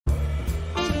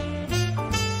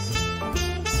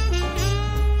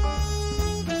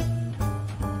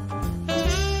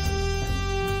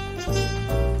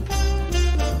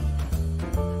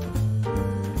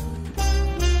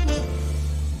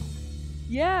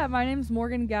Yeah, my name's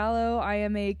Morgan Gallo. I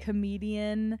am a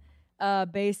comedian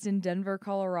based in Denver,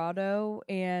 Colorado.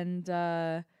 And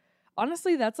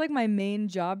honestly, that's like my main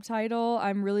job title.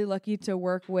 I'm really lucky to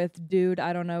work with Dude,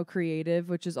 I Don't Know Creative,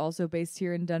 which is also based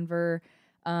here in Denver,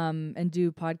 and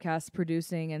do podcast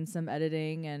producing and some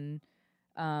editing. And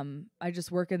I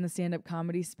just work in the stand-up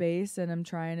comedy space, and I'm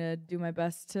trying to do my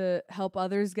best to help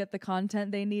others get the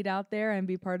content they need out there and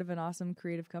be part of an awesome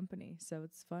creative company. So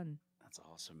it's fun. That's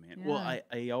awesome, man. Yeah. Well,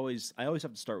 I always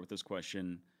have to start with this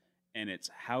question, and it's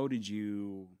how did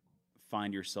you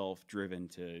find yourself driven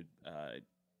to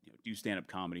do stand-up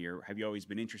comedy, or have you always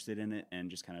been interested in it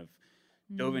and just kind of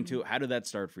dove into it? How did that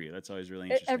start for you? That's always really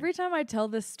interesting. Every time I tell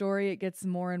this story, it gets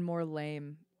more and more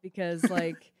lame because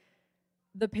like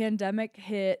the pandemic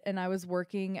hit and I was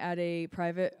working at a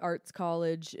private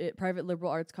liberal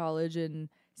arts college in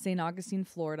St. Augustine,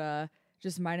 Florida,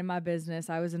 just minding my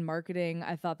business. I was in marketing.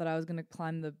 I thought that I was going to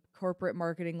climb the corporate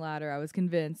marketing ladder. I was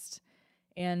convinced.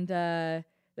 And the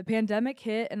pandemic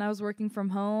hit and I was working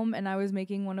from home and I was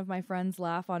making one of my friends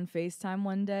laugh on FaceTime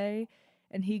one day.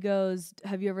 And he goes,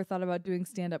 "Have you ever thought about doing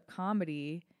stand-up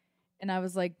comedy?" And I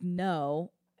was like,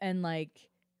 "No." And like,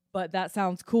 "But that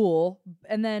sounds cool."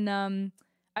 And then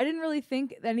I didn't really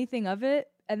think anything of it.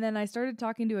 And then I started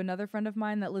talking to another friend of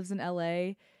mine that lives in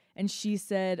LA. And she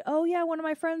said, "Oh, yeah, one of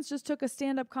my friends just took a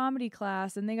stand-up comedy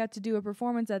class and they got to do a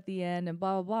performance at the end and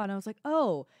blah, blah, blah." And I was like,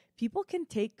 "Oh, people can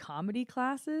take comedy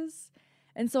classes?"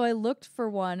 And so I looked for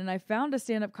one and I found a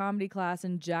stand-up comedy class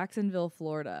in Jacksonville,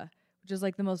 Florida, which is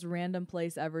like the most random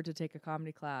place ever to take a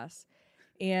comedy class.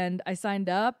 And I signed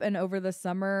up, and over the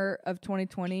summer of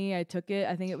 2020, I took it.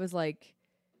 I think it was like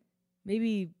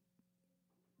maybe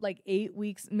like 8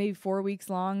 weeks, maybe 4 weeks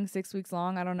long, 6 weeks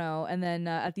long. I don't know. And then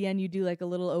at the end, you do like a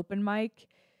little open mic.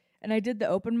 And I did the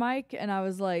open mic and I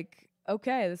was like,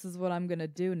 okay, this is what I'm going to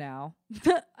do now.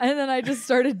 And then I just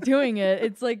started doing it.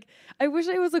 It's like, I wish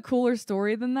it was a cooler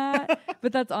story than that,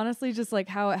 but that's honestly just like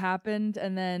how it happened.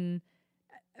 And then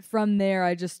from there,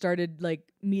 I just started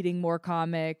like meeting more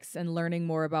comics and learning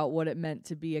more about what it meant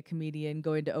to be a comedian,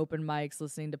 going to open mics,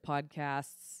 listening to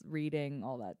podcasts, reading,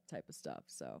 all that type of stuff.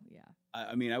 So, yeah.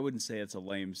 I mean, I wouldn't say it's a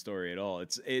lame story at all.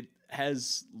 It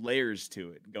has layers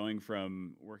to it, going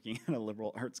from working at a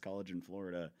liberal arts college in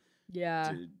Florida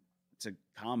to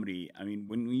comedy. I mean,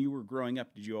 when you were growing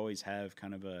up, did you always have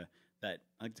kind of I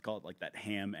like to call it like that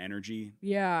ham energy?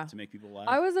 Yeah. To make people laugh?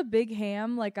 I was a big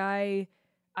ham. Like I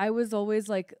was always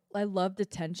like, I loved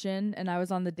attention, and I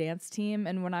was on the dance team.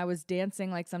 And when I was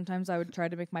dancing, like sometimes I would try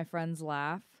to make my friends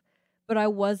laugh, but I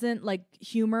wasn't like,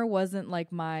 humor wasn't like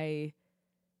my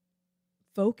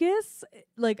focus.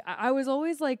 Like I was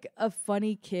always like a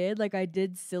funny kid. Like I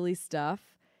did silly stuff,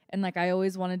 and like I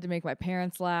always wanted to make my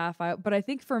parents laugh. But I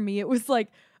think for me, it was like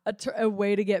a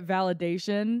way to get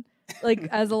validation. Like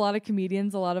as a lot of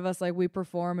comedians, a lot of us like we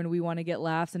perform and we want to get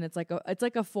laughs, and it's like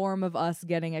a form of us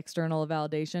getting external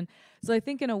validation. So I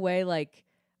think in a way, like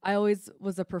I always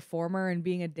was a performer, and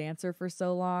being a dancer for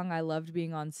so long, I loved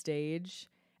being on stage,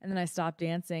 and then I stopped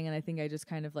dancing, and I think I just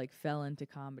kind of like fell into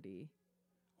comedy.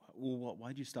 Well,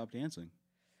 why'd you stop dancing?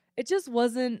 It just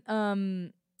wasn't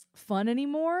fun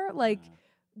anymore. Like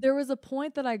there was a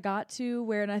point that I got to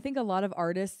where, and I think a lot of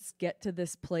artists get to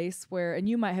this place where, and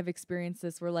you might have experienced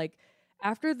this, where like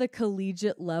after the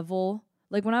collegiate level,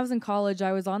 like when I was in college,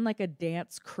 I was on like a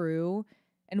dance crew,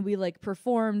 and we like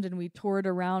performed and we toured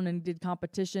around and did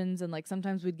competitions, and like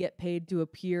sometimes we'd get paid to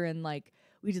appear in, like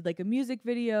we did like a music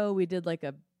video, we did like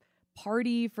a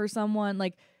party for someone,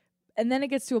 like. And then it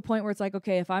gets to a point where it's like,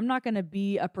 okay, if I'm not going to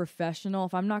be a professional,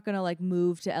 if I'm not going to like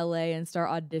move to LA and start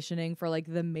auditioning for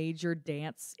like the major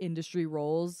dance industry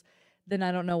roles, then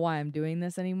I don't know why I'm doing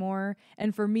this anymore.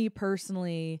 And for me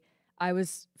personally, I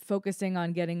was focusing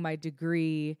on getting my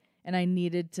degree, and I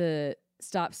needed to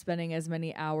stop spending as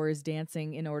many hours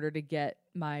dancing in order to get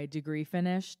my degree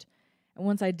finished. And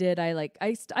once I did, I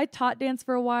taught dance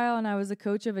for a while, and I was a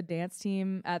coach of a dance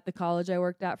team at the college I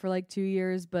worked at for like 2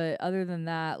 years. But other than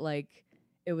that, like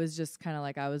it was just kind of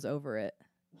like I was over it.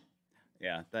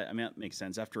 Yeah, that makes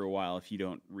sense. After a while, if you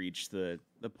don't reach the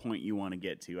point you want to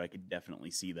get to, I could definitely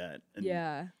see that. And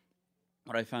yeah.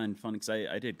 What I find fun, because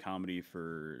I did comedy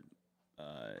for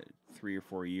 3 or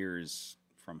 4 years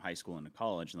from high school into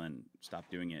college, and then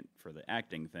stopped doing it for the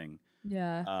acting thing.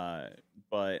 Yeah.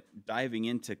 But diving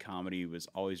into comedy was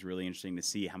always really interesting to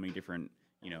see how many different,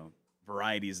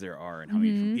 varieties there are, and how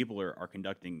many different people are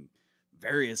conducting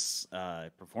various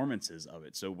performances of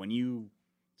it. So when you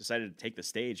decided to take the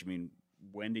stage, I mean,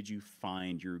 when did you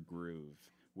find your groove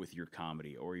with your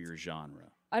comedy or your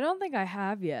genre? I don't think I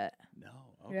have yet. No.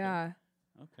 Okay. Yeah.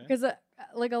 Okay. Because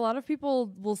like a lot of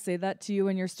people will say that to you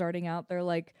when you're starting out. They're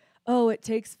like, "Oh, it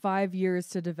takes 5 years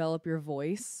to develop your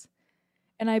voice."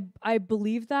 And I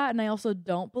believe that, and I also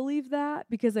don't believe that,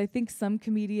 because I think some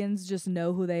comedians just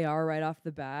know who they are right off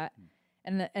the bat,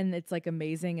 and it's like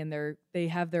amazing, and they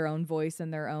have their own voice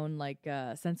and their own like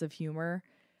sense of humor.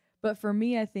 But for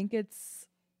me, I think it's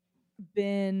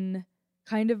been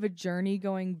kind of a journey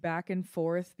going back and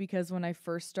forth, because when I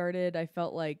first started, I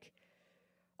felt like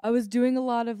I was doing a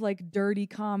lot of like dirty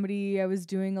comedy. I was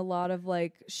doing a lot of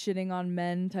like shitting on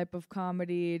men type of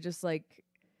comedy, just like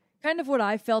kind of what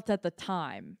I felt at the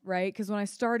time, right? Because when I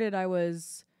started, I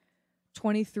was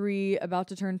 23, about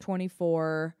to turn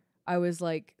 24. I was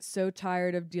like so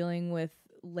tired of dealing with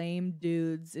lame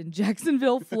dudes in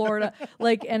Jacksonville, Florida.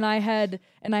 Like, and I had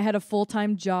a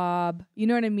full-time job. You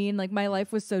know what I mean? Like, my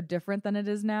life was so different than it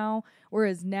is now.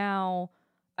 Whereas now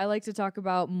I like to talk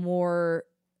about more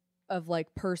of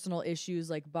like personal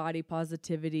issues like body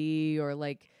positivity, or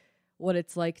like what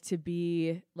it's like to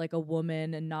be like a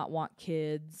woman and not want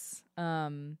kids.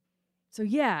 So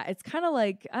yeah, it's kind of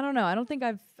like, I don't know. I don't think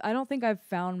I've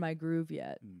found my groove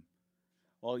yet.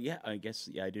 Well, yeah, I guess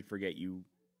I did forget you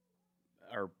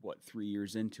are 3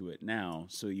 years into it now,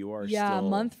 so you are Yeah, still a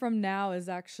month from now is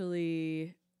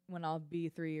actually when I'll be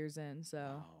 3 years in. So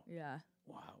Wow. yeah.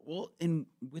 Wow. Well, and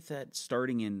with that,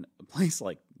 starting in a place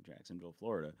like Jacksonville,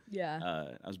 Florida. Yeah.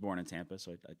 I was born in Tampa,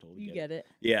 so I totally You get get it.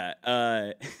 Yeah.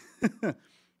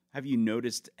 Have you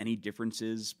noticed any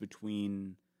differences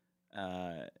between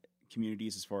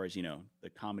communities as far as, the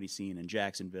comedy scene in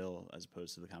Jacksonville as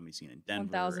opposed to the comedy scene in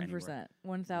Denver? 1,000%.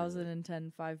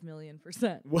 1,010,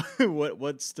 5,000,000%.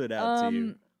 What stood out to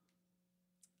you?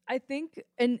 I think,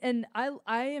 and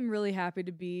I am really happy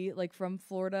to be like from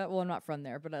Florida. Well, I'm not from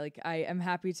there, but I am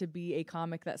happy to be a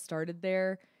comic that started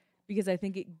there, because I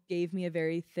think it gave me a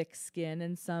very thick skin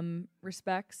in some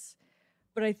respects.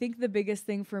 But I think the biggest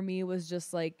thing for me was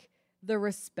just like the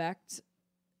respect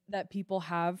that people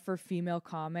have for female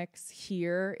comics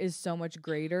here is so much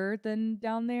greater than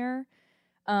down there.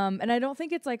 And I don't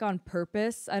think it's like on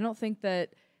purpose. I don't think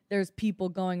that there's people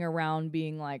going around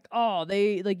being like, "Oh,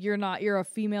 you're a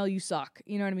female, you suck."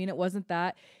 You know what I mean? It wasn't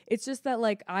that. It's just that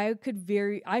like I could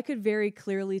very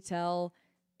clearly tell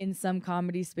in some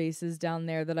comedy spaces down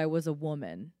there that I was a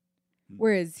woman.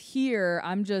 Whereas here,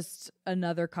 I'm just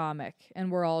another comic,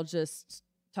 and we're all just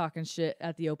talking shit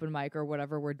at the open mic or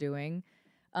whatever we're doing.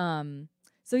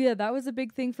 So yeah, that was a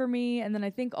big thing for me. And then I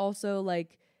think also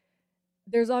like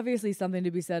there's obviously something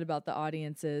to be said about the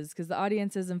audiences, because the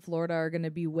audiences in Florida are going to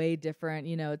be way different.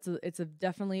 You know, it's a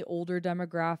definitely older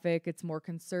demographic. It's more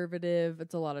conservative.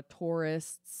 It's a lot of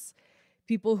tourists,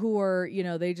 people who are,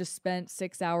 they just spent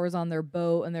 6 hours on their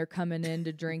boat and they're coming in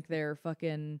to drink their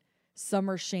fucking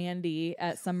summer shandy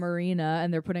at some marina,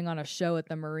 and they're putting on a show at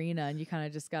the marina, and you kind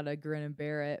of just got to grin and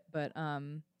bear it. But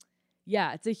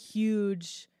yeah, it's a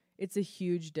huge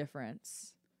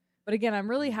difference. But again, I'm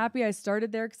really happy I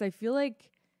started there, because I feel like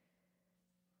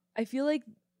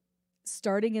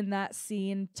starting in that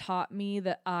scene taught me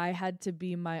that I had to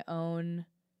be my own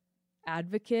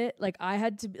advocate. Like I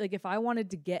had to, like, if I wanted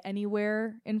to get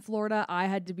anywhere in Florida, I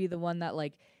had to be the one that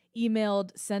like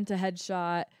emailed, sent a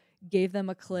headshot, gave them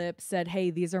a clip, said,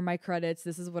 "Hey, these are my credits.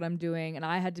 This is what I'm doing." And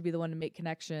I had to be the one to make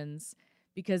connections,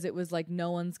 because it was like no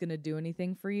one's going to do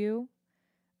anything for you.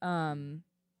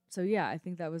 So yeah, I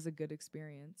think that was a good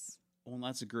experience. Well, and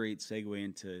that's a great segue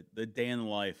into the day in the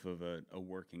life of a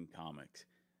working comic.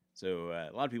 So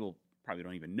a lot of people probably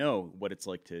don't even know what it's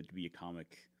like to be a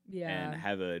comic and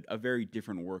have a very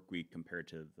different work week compared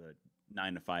to the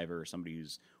 9 to 5 or somebody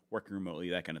who's working remotely,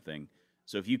 that kind of thing.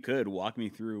 So if you could walk me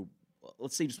through,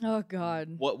 let's say just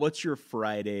what's your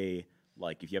Friday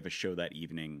like? If you have a show that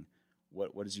evening,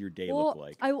 what does your day look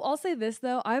like? I'll say this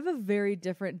though, I have a very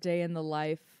different day in the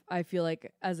life, I feel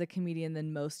like, as a comedian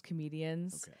than most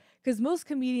comedians. Okay. Because most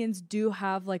comedians do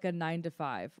have like a 9 to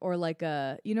 5 or like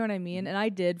a, you know what I mean? And I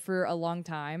did for a long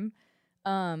time.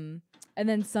 And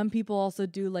then some people also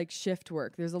do like shift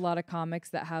work. There's a lot of comics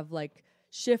that have like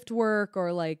shift work,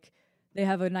 or like they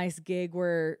have a nice gig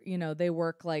where, they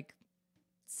work like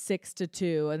 6 to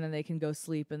 2 and then they can go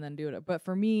sleep and then do it. But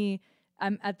for me,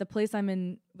 I'm at the place I'm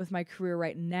in with my career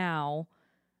right now.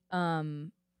 A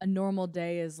normal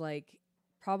day is like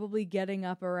probably getting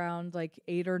up around like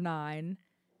 8 or 9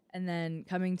 and then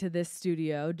coming to this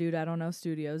studio, Dude, I Don't Know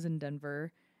Studios in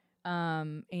Denver,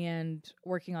 and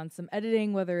working on some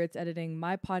editing, whether it's editing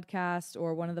my podcast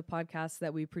or one of the podcasts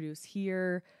that we produce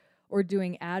here, or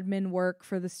doing admin work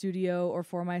for the studio or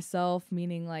for myself,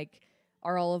 meaning like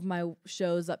are all of my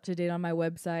shows up to date on my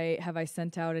website? Have I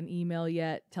sent out an email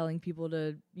yet telling people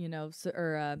to,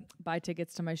 buy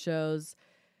tickets to my shows?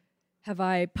 Have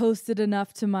I posted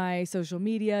enough to my social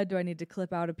media? Do I need to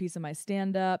clip out a piece of my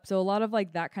stand-up? So a lot of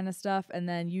like that kind of stuff. And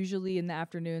then usually in the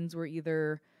afternoons, we're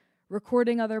either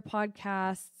recording other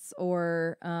podcasts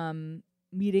or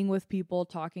meeting with people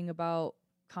talking about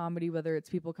comedy, whether it's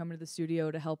people coming to the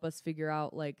studio to help us figure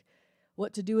out like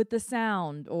what to do with the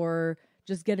sound, or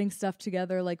just getting stuff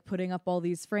together, like putting up all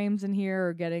these frames in here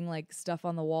or getting like stuff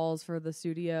on the walls for the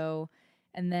studio.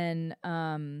 And then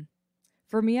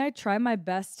for me, I try my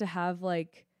best to have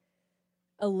like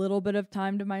a little bit of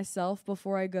time to myself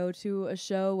before I go to a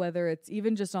show, whether it's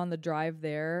even just on the drive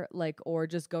there, like, or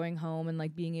just going home and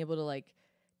like being able to like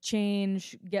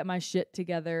change, get my shit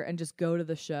together and just go to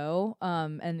the show,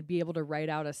 and be able to write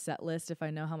out a set list if I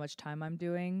know how much time I'm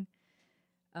doing.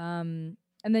 And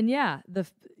then,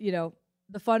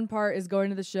 the fun part is going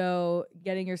to the show,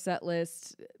 getting your set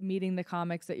list, meeting the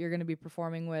comics that you're going to be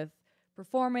performing with,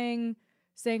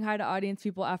 saying hi to audience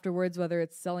people afterwards, whether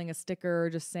it's selling a sticker or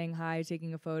just saying hi,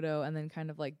 taking a photo, and then kind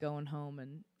of like going home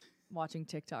and watching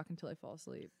TikTok until I fall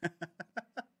asleep.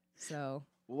 So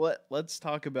let's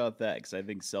talk about that, because I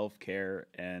think self-care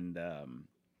and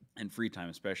free time,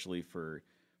 especially for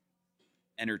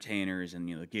entertainers and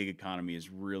the gig economy, is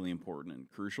really important and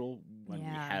crucial when we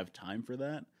have time for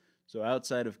that. So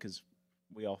outside of, because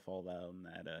we all fall down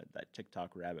that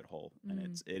TikTok rabbit hole, and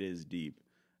it is deep.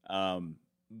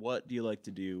 What do you like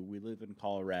to do? We live in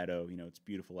Colorado. It's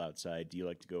beautiful outside. Do you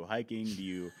like to go hiking? Do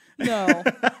you? No,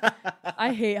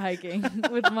 I hate hiking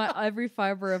with every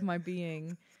fiber of my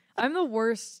being. I'm the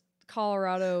worst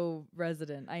Colorado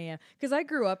resident. I am, because I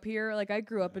grew up here. Like I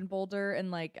grew up in Boulder,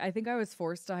 and like I think I was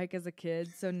forced to hike as a kid.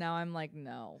 So now I'm like,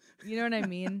 no, you know what I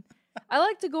mean? I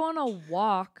like to go on a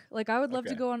walk. Like I would love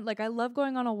to go on. Like I love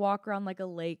going on a walk around like a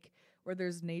lake where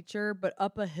there's nature, but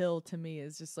up a hill to me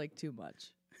is just like too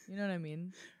much. You know what I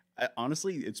mean?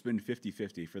 Honestly, it's been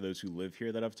 50-50 for those who live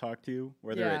here that I've talked to,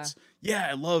 whether it's,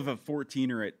 I love a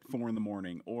 14er at 4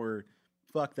 a.m, or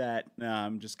fuck that, nah,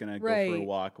 I'm just going to go for a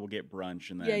walk. We'll get brunch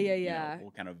and then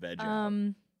we'll kind of veg out.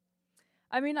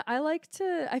 I mean,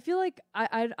 I feel like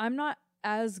I'm not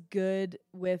as good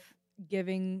with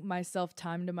giving myself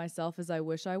time to myself as I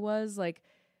wish I was. Like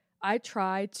I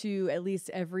try to at least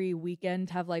every weekend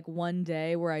have like one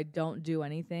day where I don't do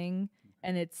anything,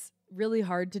 and it's really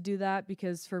hard to do that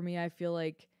because for me, I feel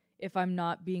like if I'm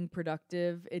not being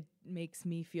productive, it makes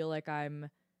me feel like I'm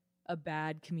a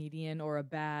bad comedian or a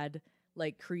bad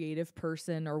like creative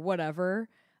person or whatever.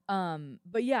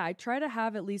 But yeah, I try to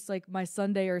have at least like my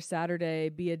Sunday or Saturday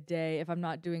be a day, if I'm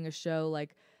not doing a show,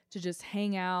 like to just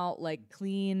hang out, like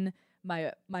clean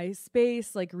my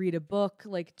space, like read a book,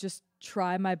 like just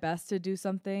try my best to do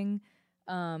something.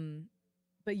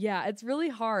 But yeah, it's really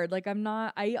hard. Like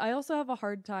I also have a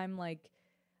hard time, like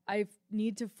I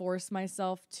need to force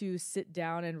myself to sit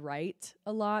down and write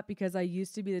a lot, because I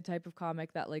used to be the type of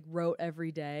comic that like wrote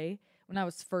every day when I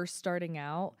was first starting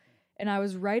out, and I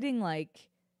was writing like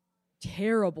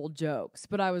terrible jokes,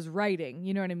 but I was writing,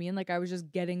 you know what I mean? Like I was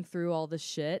just getting through all the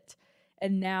shit.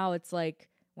 And now it's like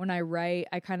when I write,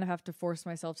 I kind of have to force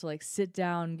myself to like sit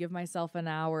down, give myself an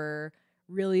hour,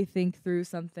 really think through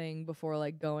something before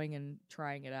like going and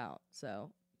trying it out.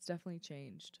 So it's definitely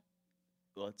changed.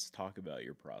 Let's talk about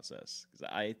your process, because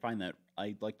I find that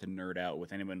I like to nerd out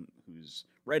with anyone who's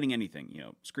writing anything,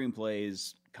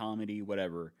 screenplays, comedy,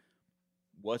 whatever.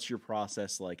 What's your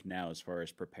process like now as far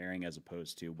as preparing, as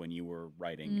opposed to when you were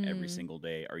writing every single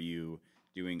day? Are you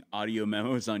doing audio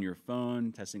memos on your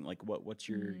phone, testing, like what's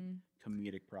your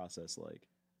comedic process like?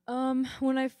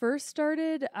 When I first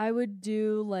started, I would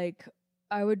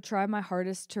try my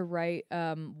hardest to write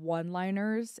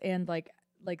one-liners and like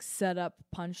set up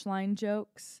punchline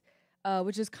jokes,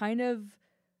 which is kind of,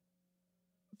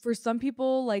 for some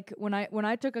people, like when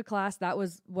I took a class, that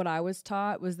was what I was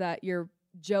taught, was that your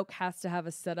joke has to have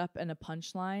a setup and a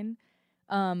punchline.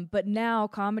 But now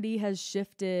comedy has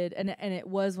shifted, and it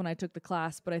was when I took the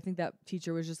class, but I think that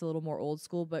teacher was just a little more old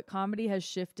school, but comedy has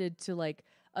shifted to like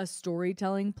a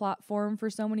storytelling platform for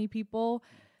so many people.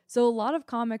 So a lot of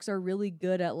comics are really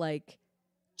good at like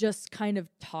just kind of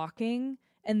talking,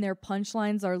 and their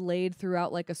punchlines are laid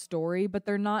throughout like a story, but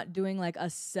they're not doing like a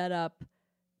setup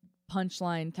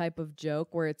punchline type of joke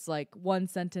where it's like one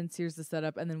sentence, here's the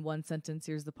setup, and then one sentence,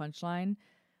 here's the punchline.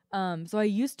 So I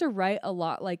used to write a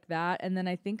lot like that, and then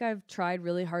I think I've tried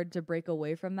really hard to break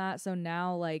away from that. So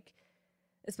now, like,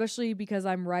 especially because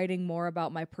I'm writing more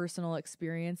about my personal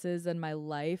experiences and my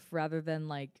life rather than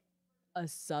like a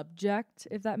subject,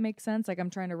 if that makes sense. Like I'm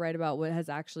trying to write about what has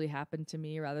actually happened to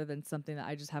me rather than something that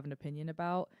I just have an opinion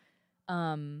about.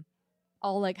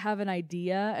 I'll like have an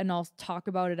idea and I'll talk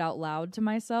about it out loud to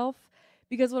myself,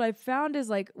 because what I've found is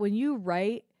like when you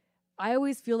write, I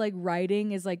always feel like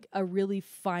writing is like a really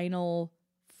final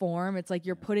form. It's like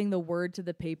you're putting the word to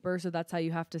the paper, so that's how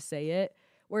you have to say it.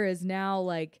 Whereas now,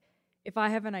 like if I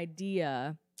have an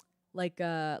idea, like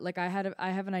I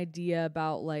have an idea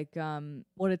about like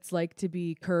what it's like to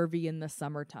be curvy in the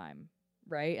summertime,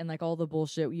 right? And like all the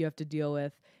bullshit you have to deal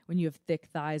with when you have thick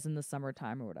thighs in the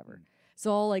summertime or whatever.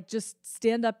 So I'll like just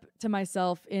stand up to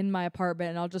myself in my apartment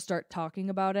and I'll just start talking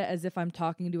about it as if I'm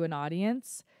talking to an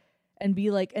audience, and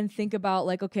be like, and think about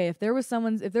like, okay, if there was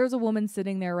a woman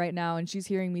sitting there right now and she's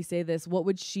hearing me say this, what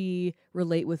would she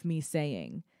relate with me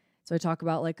saying? So I talk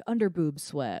about like under boob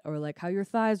sweat, or like how your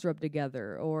thighs rub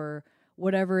together, or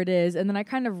whatever it is. And then I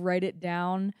kind of write it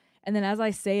down. And then as I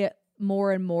say it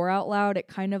more and more out loud, it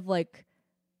kind of like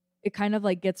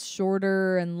gets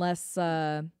shorter and less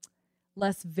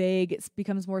vague. It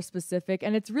becomes more specific.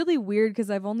 And it's really weird because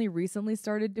I've only recently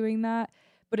started doing that.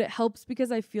 But it helps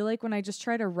because I feel like when I just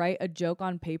try to write a joke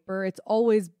on paper, it's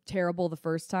always terrible the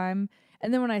first time.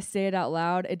 And then when I say it out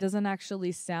loud, it doesn't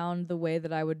actually sound the way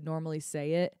that I would normally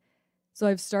say it. So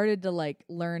I've started to like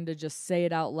learn to just say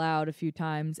it out loud a few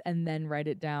times and then write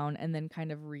it down and then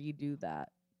kind of redo that.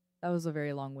 That was a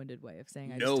very long-winded way of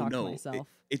saying I just talk to myself.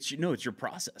 It's your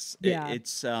process. Yeah.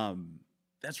 It's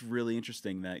that's really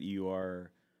interesting that you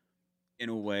are, in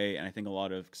a way, and I think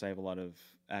because I have a lot of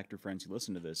actor friends who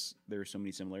listen to this, there are so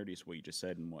many similarities to what you just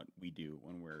said and what we do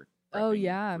when we're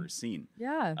prepping for a scene.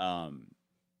 Yeah.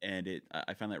 And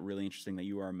I find that really interesting that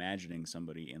you are imagining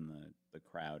somebody in the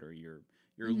crowd, or you're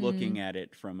looking at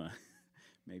it from a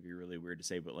maybe really weird to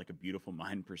say, but like a beautiful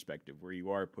mind perspective, where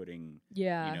you are putting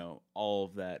all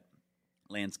of that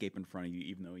landscape in front of you,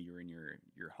 even though you're in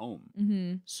your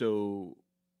home. So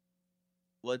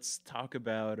let's talk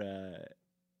about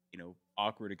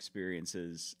awkward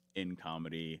experiences in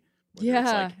comedy. It's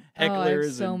like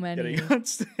hecklers so and many. Getting on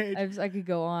stage. I could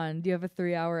go on. Do you have a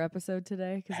 3-hour episode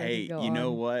today? Hey,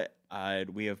 know what?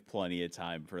 We have plenty of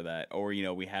time for that. Or,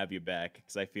 we have you back,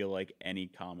 because I feel like any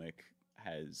comic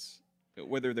has,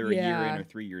 whether they're a year in or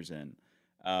 3 years in.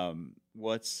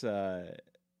 What's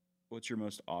your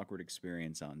most awkward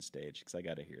experience on stage? Because I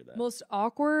got to hear that. Most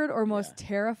awkward or most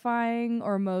terrifying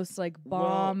or most like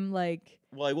bomb?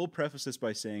 Well, I will preface this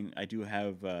by saying I do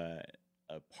have a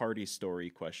party story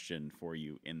question for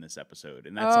you in this episode,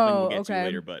 and that's something we'll get to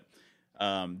later. But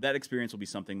that experience will be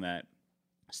something that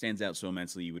stands out so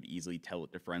immensely you would easily tell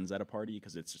it to friends at a party,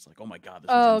 because it's just like, oh my god, this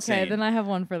was insane. Okay, then I have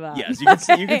one for that. Yes,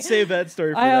 you can save that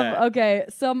story for that. Okay,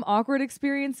 some awkward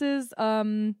experiences.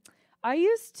 I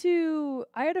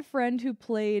had a friend who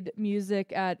played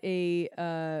music at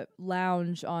a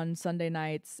lounge on Sunday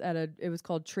nights it was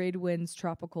called Tradewinds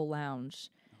Tropical Lounge.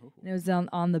 And it was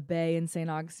on the bay in St.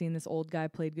 Augustine. This old guy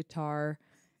played guitar,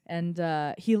 and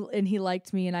he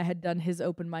liked me, and I had done his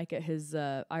open mic at his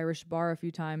Irish bar a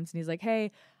few times, and he's like,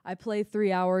 "Hey, I play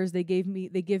 3 hours. They give me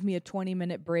a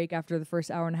 20-minute break after the first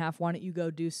hour and a half. Why don't you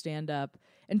go do stand up?"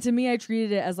 And to me, I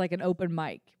treated it as like an open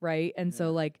mic, right? And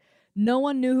so like no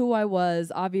one knew who I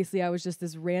was. Obviously, I was just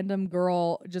this random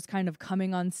girl just kind of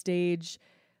coming on stage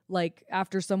like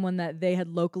after someone that they had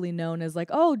locally known as like,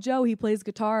 "Oh, Joe, he plays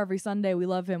guitar every Sunday. We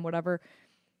love him," whatever.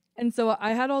 And so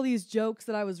I had all these jokes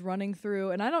that I was running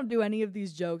through, and I don't do any of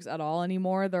these jokes at all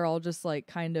anymore. They're all just like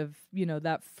kind of,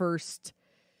 that first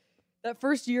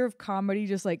year of comedy,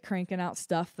 just like cranking out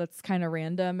stuff that's kind of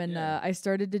random. And I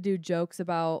started to do jokes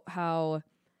about how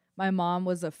my mom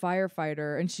was a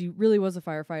firefighter, and she really was a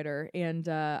firefighter. And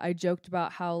I joked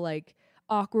about how like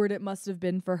awkward it must have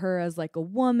been for her as like a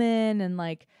woman, and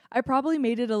like I probably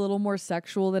made it a little more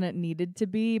sexual than it needed to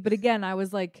be. But again, I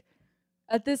was like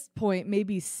at this point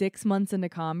maybe 6 months into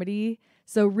comedy,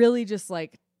 so really just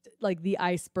like the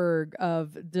iceberg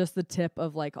of just the tip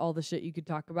of like all the shit you could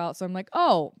talk about. So I'm like,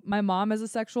 oh, my mom is a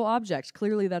sexual object,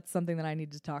 clearly that's something that I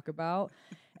need to talk about.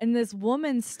 And this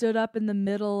woman stood up in the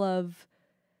middle of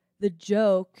the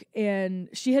joke, and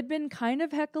she had been kind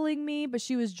of heckling me, but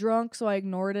she was drunk, so I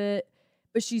ignored it.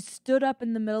 But she stood up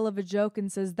in the middle of a joke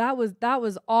and says, that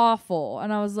was awful.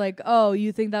 And I was like, "Oh,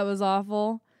 you think that was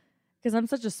awful?" Because I'm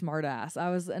such a smart ass.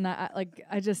 I'm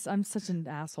such an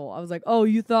asshole. I was like, "Oh,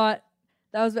 you thought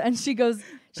that was," and she goes,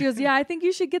 "Yeah, I think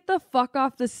you should get the fuck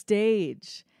off the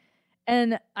stage."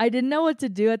 And I didn't know what to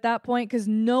do at that point, because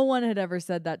no one had ever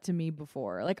said that to me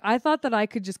before. Like, I thought that I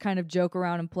could just kind of joke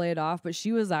around and play it off, but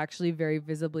she was actually very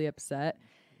visibly upset.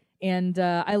 And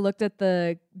I looked at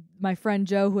my friend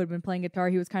Joe, who had been playing guitar.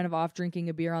 He was kind of off drinking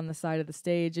a beer on the side of the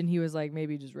stage, and he was like,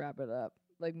 maybe just wrap it up.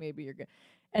 Like, maybe you're good.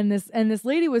 And this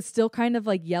lady was still kind of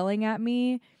like yelling at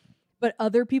me, but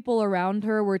other people around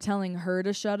her were telling her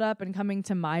to shut up and coming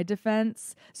to my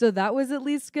defense. So that was at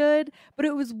least good. But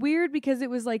it was weird because it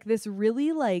was like this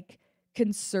really like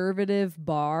conservative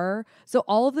bar. So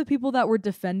all of the people that were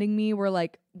defending me were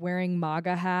like wearing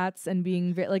MAGA hats and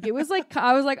being like, it was like,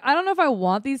 I was like, I don't know if I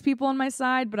want these people on my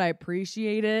side, but I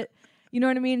appreciate it. You know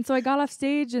what I mean? So I got off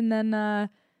stage, and then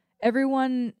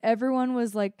everyone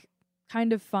was like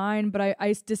kind of fine. But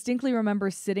I distinctly remember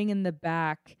sitting in the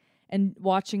back and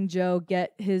watching Joe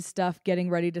get his stuff, getting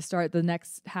ready to start the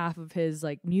next half of his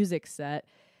like music set.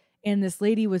 And this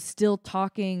lady was still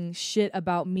talking shit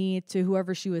about me to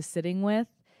whoever she was sitting with.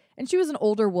 And she was an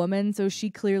older woman, so she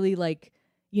clearly like,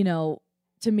 you know,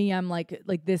 to me, I'm like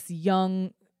this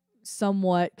young,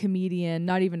 somewhat comedian,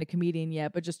 not even a comedian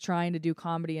yet, but just trying to do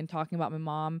comedy and talking about my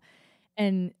mom.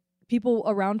 And people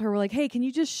around her were like, hey, can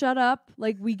you just shut up?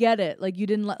 Like, we get it. Like, you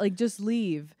didn't like, just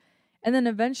leave. And then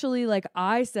eventually, like,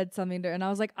 I said something to her, and I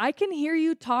was like, I can hear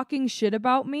you talking shit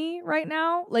about me right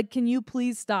now. Like, can you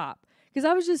please stop? Because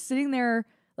I was just sitting there,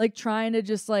 like, trying to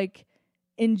just, like,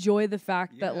 enjoy the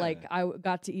fact that, like, I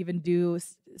got to even do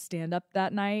stand-up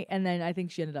that night. And then I think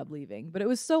she ended up leaving. But it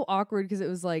was so awkward because it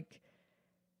was, like,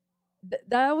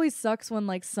 that always sucks when,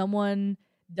 like, someone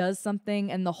does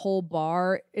something and the whole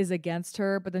bar is against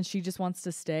her, but then she just wants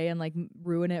to stay and, like,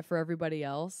 ruin it for everybody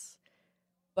else.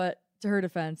 But to her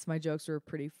defense, my jokes were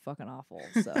pretty fucking awful,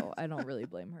 so I don't really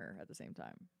blame her at the same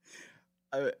time.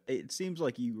 It seems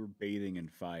like you were bathing in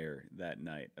fire that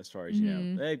night, as far as you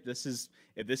know. Hey, if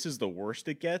this is the worst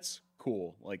it gets,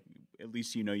 cool. Like, at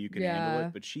least you know you can handle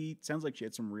it. But she sounds like she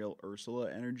had some real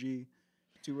Ursula energy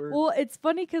to her. Well, it's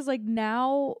funny because like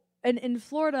now, and in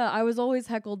Florida, I was always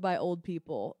heckled by old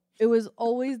people. It was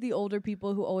always the older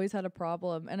people who always had a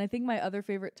problem. And I think my other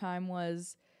favorite time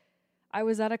was I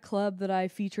was at a club that I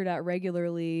featured at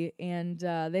regularly, and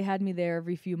they had me there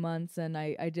every few months, and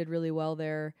I did really well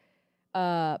there.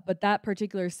 But that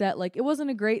particular set, like, it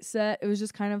wasn't a great set. It was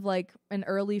just kind of like an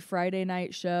early Friday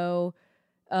night show.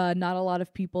 Not a lot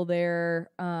of people there.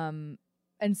 And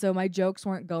so my jokes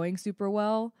weren't going super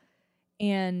well.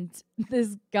 And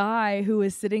this guy who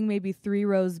was sitting maybe 3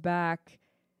 rows back,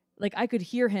 like, I could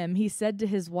hear him. He said to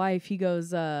his wife, he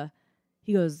goes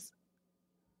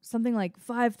something like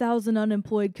 5,000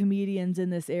 unemployed comedians in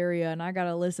this area, and I got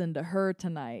to listen to her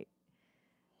tonight.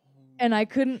 And I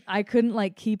couldn't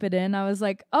like keep it in. I was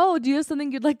like, oh, do you have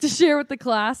something you'd like to share with the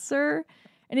class, sir?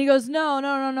 And he goes, no,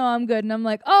 I'm good. And I'm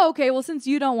like, oh, okay, well, since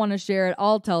you don't want to share it,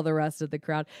 I'll tell the rest of the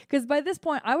crowd. Because by this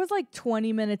point, I was like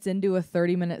 20 minutes into a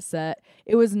 30-minute set.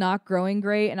 It was not growing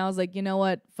great. And I was like, you know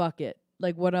what? Fuck it.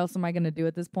 Like, what else am I going to do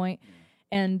at this point?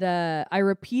 And I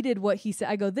repeated what he said.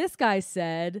 I go, this guy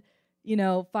said,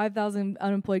 5,000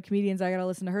 unemployed comedians, I got to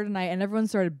listen to her tonight. And everyone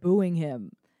started booing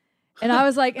him. And I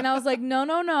was like,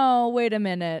 no, wait a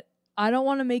minute. I don't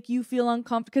want to make you feel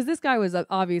uncomfortable. Because this guy was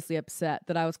obviously upset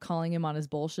that I was calling him on his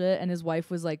bullshit. And his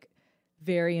wife was like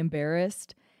very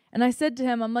embarrassed. And I said to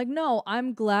him, I'm like, no,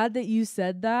 I'm glad that you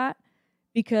said that.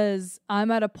 Because I'm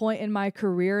at a point in my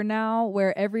career now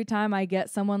where every time I get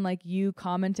someone like you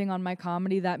commenting on my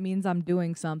comedy, that means I'm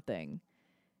doing something.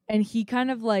 And he kind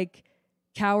of like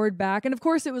cowered back. And of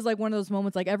course it was like one of those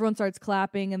moments like everyone starts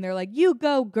clapping and they're like, you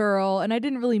go, girl. And I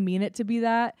didn't really mean it to be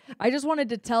that. I just wanted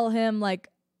to tell him, like,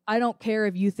 I don't care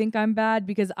if you think I'm bad,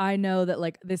 because I know that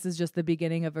like this is just the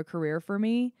beginning of a career for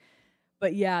me.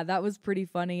 But yeah, that was pretty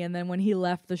funny. And then when he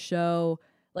left the show,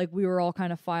 like, we were all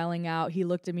kind of filing out, he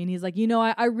looked at me and he's like,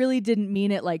 I really didn't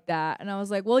mean it like that. And I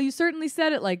was like, well, you certainly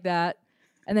said it like that.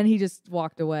 And then he just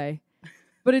walked away.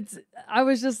 But I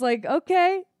was just like,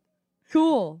 okay,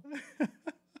 cool.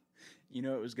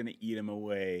 It was going to eat him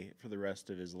away for the rest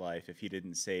of his life if he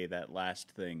didn't say that last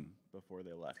thing before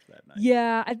they left that night.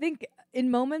 Yeah, I think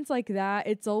in moments like that,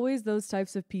 it's always those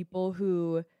types of people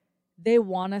who they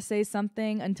want to say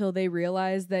something until they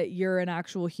realize that you're an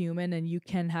actual human and you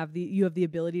have the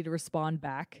ability to respond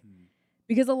back.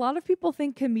 Because a lot of people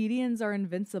think comedians are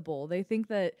invincible. They think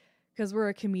that because we're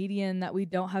a comedian that we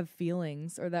don't have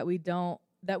feelings, or that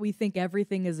we think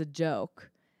everything is a joke.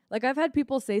 Like, I've had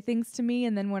people say things to me,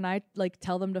 and then when I like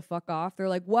tell them to fuck off, they're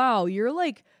like, wow, you're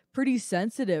like pretty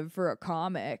sensitive for a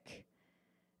comic.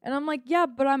 And I'm like, yeah,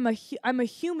 but I'm a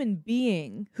human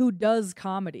being who does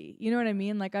comedy. You know what I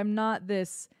mean? Like, I'm not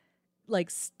this like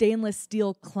stainless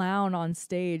steel clown on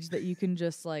stage that you can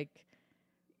just like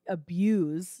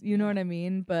abuse. You know what I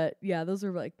mean? But yeah, those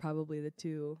are like probably the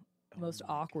two most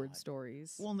my awkward God.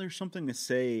 stories. Well, and there's something to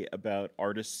say about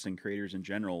artists and creators in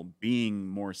general being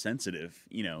more sensitive,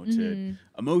 to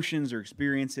emotions or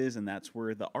experiences, and that's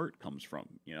where the art comes from.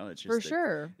 It's For just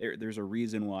that sure. there's a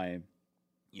reason why,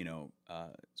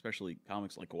 especially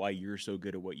comics, like why you're so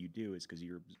good at what you do is because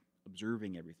you're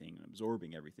observing everything and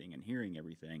absorbing everything and hearing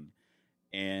everything.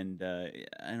 And I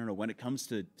don't know, when it comes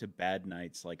to bad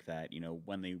nights like that,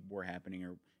 when they were happening,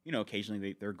 or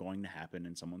occasionally they're going to happen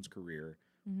in someone's career.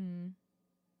 Mm-hmm.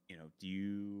 Do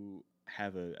you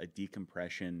have a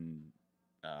decompression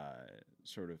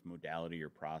sort of modality or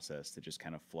process to just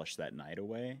kind of flush that night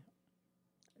away?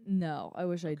 No, I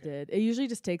wish I Okay. did. It usually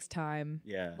just takes time.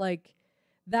 Yeah. Like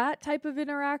that type of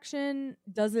interaction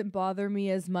doesn't bother me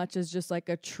as much as just like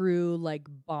a true like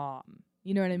bomb.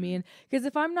 You know what I mean? Because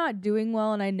if I'm not doing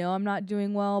well and I know I'm not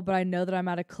doing well, but I know that I'm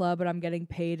at a club and I'm getting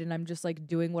paid and I'm just like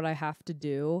doing what I have to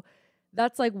do,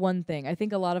 that's like one thing. I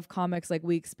think a lot of comics, like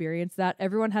we experience that.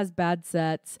 Everyone has bad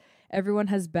sets. Everyone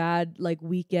has bad like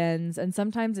weekends. And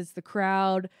sometimes it's the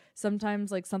crowd.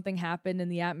 Sometimes like something happened in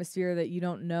the atmosphere that you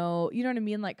don't know. You know what I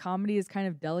mean? Like comedy is kind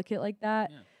of delicate like that.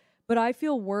 Yeah. But I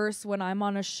feel worse when I'm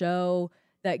on a show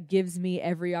that gives me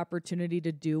every opportunity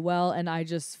to do well and I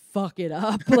just fuck it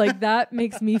up. Like that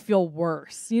makes me feel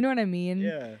worse. You know what I mean?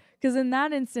 Yeah. Because in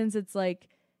that instance, it's like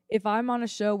if I'm on a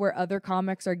show where other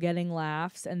comics are getting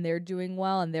laughs and they're doing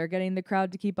well and they're getting the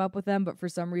crowd to keep up with them, but for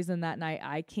some reason that night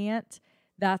I can't,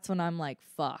 that's when I'm like,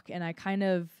 fuck. And I kind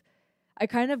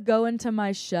of go into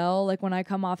my shell. Like when I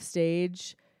come off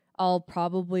stage, I'll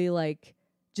probably like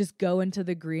just go into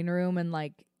the green room and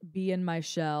like be in my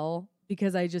shell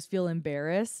because I just feel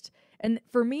embarrassed. And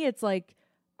for me, it's like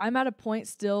I'm at a point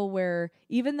still where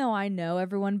even though I know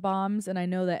everyone bombs and I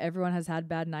know that everyone has had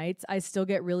bad nights, I still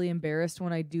get really embarrassed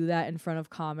when I do that in front of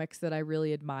comics that I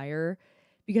really admire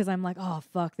because I'm like, oh,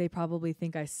 fuck, they probably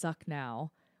think I suck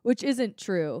now, which isn't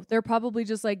true. They're probably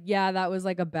just like, yeah, that was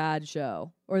like a bad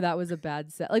show or that was a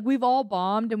bad set. Like we've all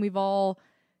bombed and we've all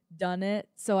done it.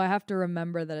 So I have to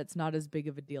remember that it's not as big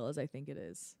of a deal as I think it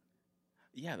is.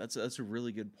 Yeah, that's a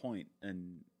really good point.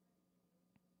 And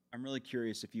I'm really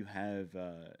curious if you have,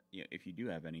 if you do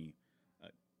have any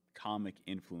comic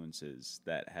influences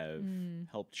that have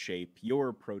helped shape your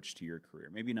approach to your career.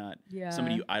 Maybe not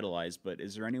somebody you idolize, but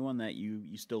is there anyone that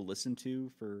you still listen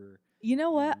to for? You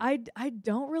know what? I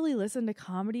don't really listen to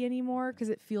comedy anymore because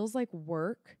it feels like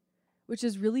work, which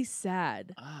is really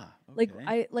sad.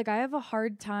 Okay. Like I have a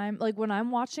hard time. Like when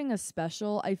I'm watching a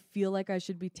special, I feel like I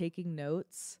should be taking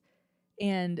notes.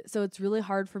 And so it's really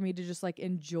hard for me to just like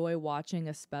enjoy watching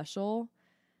a special.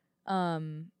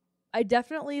 I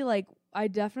definitely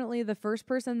the first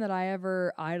person that I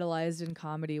ever idolized in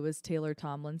comedy was Taylor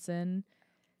Tomlinson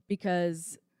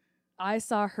because I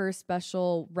saw her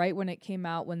special right when it came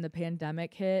out when the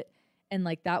pandemic hit and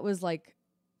like that was like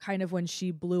kind of when she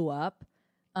blew up.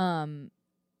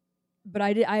 But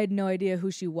I had no idea who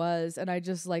she was and I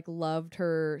just like loved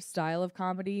her style of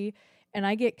comedy. And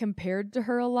I get compared to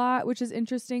her a lot, which is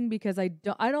interesting because I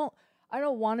don't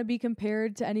want to be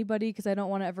compared to anybody because I don't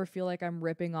want to ever feel like I'm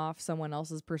ripping off someone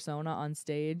else's persona on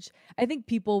stage. I think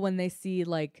people when they see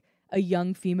like a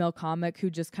young female comic who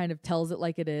just kind of tells it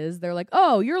like it is, they're like,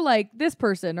 "Oh, you're like this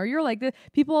person," or "You're like this."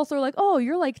 People also are like, "Oh,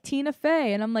 you're like Tina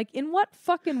Fey," and I'm like, "In what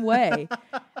fucking way?"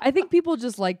 I think people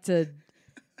just like to.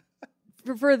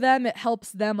 For them, it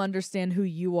helps them understand who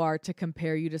you are to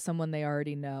compare you to someone they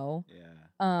already know. Yeah.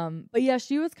 But yeah,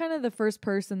 she was kind of the first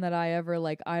person that I ever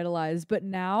like idolized. But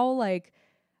now, like,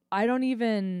 I don't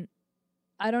even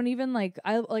like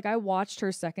I watched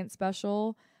her second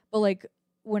special, but like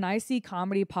when I see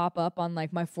comedy pop up on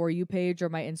like my For You page or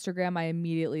my Instagram, I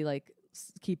immediately like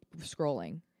keep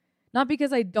scrolling. Not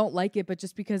because I don't like it, but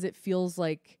just because it feels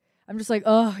like I'm just like,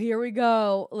 oh, here we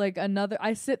go. Like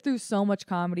I sit through so much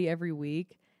comedy every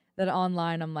week that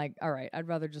online I'm like, all right, I'd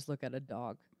rather just look at a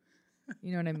dog.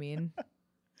 You know what I mean?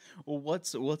 Well,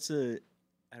 what's a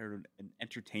I don't know, an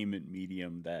entertainment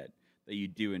medium that you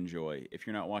do enjoy? If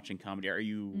you're not watching comedy,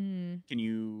 can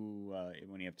you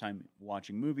when you have time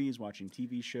watching movies, watching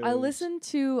TV shows? I listen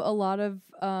to a lot of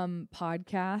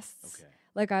podcasts. Okay.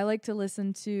 Like I like to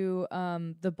listen to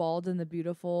The Bald and the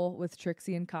Beautiful with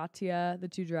Trixie and Katya, the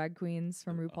two drag queens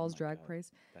from RuPaul's Drag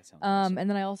Race. That sounds awesome. And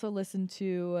then I also listen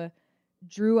to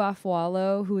Drew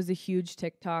Afualo, who is a huge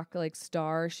TikTok like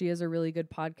star. She has a really good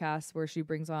podcast where she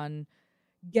brings on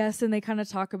guests and they kind of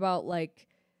talk about like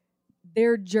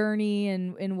their journey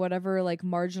and in whatever like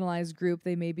marginalized group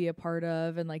they may be a part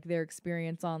of and like their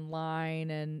experience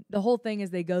online. And the whole thing is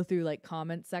they go through like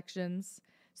comment sections.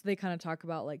 So they kind of talk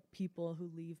about like people who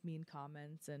leave mean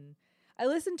comments. And I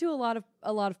listen to a lot of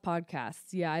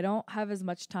podcasts. Yeah, I don't have as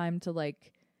much time to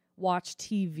like watch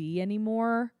TV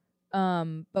anymore.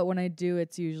 But when I do,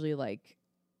 it's usually like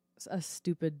a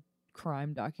stupid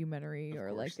crime documentary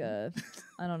or like a,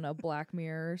 I don't know, Black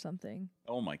Mirror or something.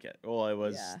 Oh my God. Well, I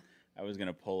was going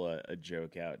to pull a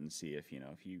joke out and see if,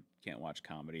 if you can't watch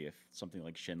comedy, if something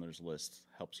like Schindler's List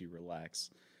helps you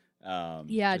relax.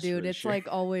 Yeah, dude, it's like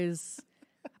always,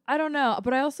 I don't know,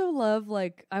 but I also love,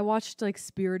 like, I watched like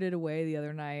Spirited Away the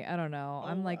other night. I don't know.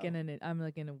 I'm like in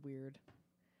a weird,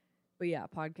 but yeah,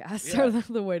 podcasts are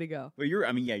the way to go. But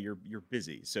you're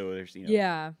busy. So there's,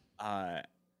 yeah.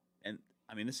 And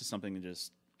I mean, this is something to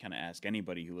just kind of ask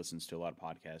anybody who listens to a lot of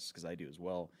podcasts, because I do as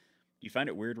well. Do you find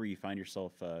it weird where you find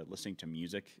yourself listening to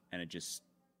music and it just,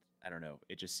 I don't know,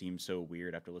 it just seems so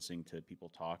weird after listening to people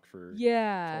talk for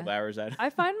 12 hours at I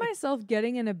find myself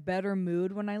getting in a better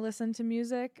mood when I listen to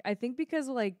music. I think because,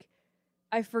 like,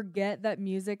 I forget that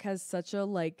music has such a,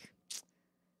 like,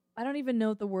 I don't even know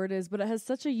what the word is, but it has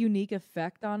such a unique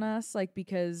effect on us, like,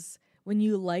 because when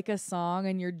you like a song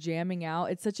and you're jamming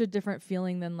out, it's such a different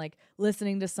feeling than like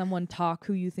listening to someone talk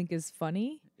who you think is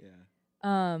funny.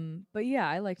 Yeah. But yeah,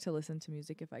 I like to listen to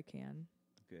music if I can.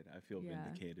 Good. I feel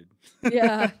vindicated.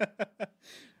 Yeah.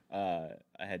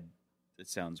 It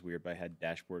sounds weird, but I had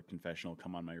Dashboard Confessional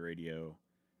come on my radio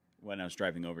when I was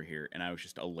driving over here, and I was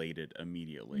just elated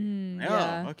immediately.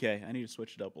 Oh, okay. I need to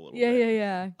switch it up a little bit.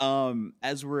 Yeah.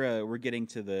 As we're getting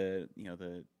to the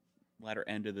latter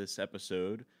end of this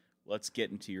episode, let's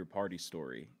get into your party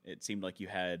story. It seemed like you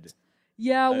had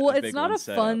it's not a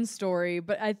fun story,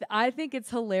 but I think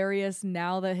it's hilarious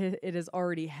now that it has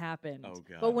already happened. Oh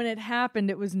God. But when it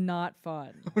happened, it was not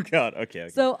fun. Oh God. Okay.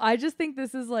 So I just think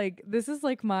this is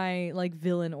like my like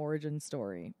villain origin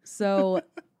story. So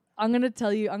I'm going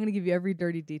to give you every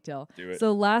dirty detail. Do it.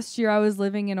 So last year I was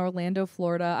living in Orlando,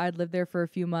 Florida. I'd lived there for a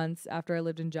few months after I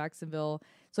lived in Jacksonville.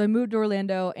 So I moved to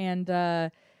Orlando, and I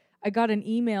got an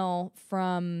email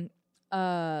from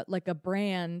like a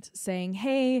brand saying,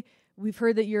 "Hey, we've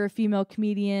heard that you're a female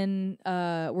comedian.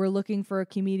 We're looking for a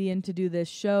comedian to do this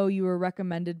show. You were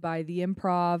recommended by the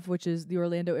Improv," which is the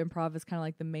Orlando Improv is kind of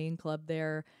like the main club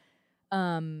there.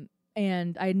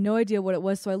 And I had no idea what it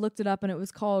was, so I looked it up, and it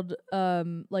was called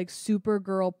like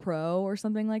Supergirl Pro or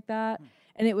something like that.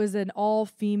 And it was an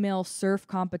all-female surf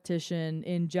competition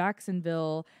in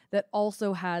Jacksonville that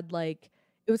also had like,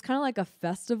 it was kind of like a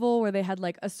festival where they had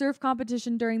like a surf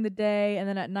competition during the day, and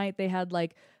then at night they had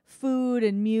like food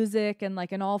and music and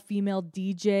like an all-female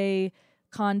DJ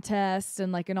contest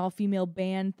and like an all-female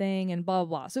band thing and blah,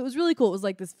 blah, blah. So it was really cool. It was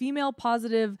like this female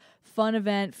positive fun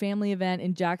event, family event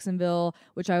in Jacksonville,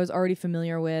 which I was already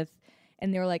familiar with.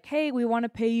 And they were like, "Hey, we want to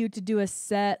pay you to do a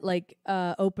set like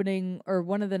opening or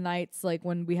one of the nights like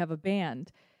when we have a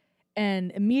band."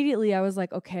 And immediately I was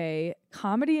like, okay,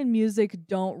 comedy and music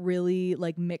don't really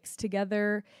like mix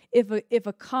together. If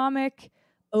a comic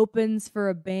opens for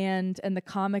a band and the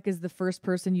comic is the first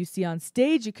person you see on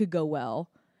stage, it could go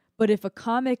well. But if a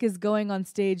comic is going on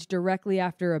stage directly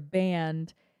after a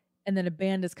band and then a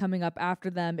band is coming up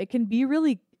after them, it can be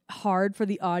really hard for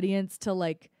the audience to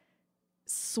like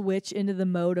switch into the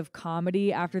mode of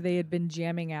comedy after they had been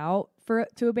jamming out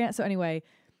to a band. So anyway,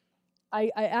 I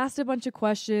asked a bunch of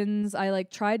questions. I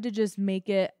like tried to just make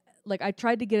it like I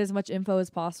tried to get as much info as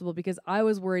possible because I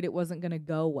was worried it wasn't going to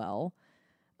go well.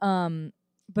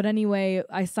 But anyway,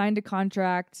 I signed a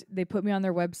contract. They put me on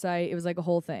their website. It was like a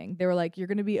whole thing. They were like, "You're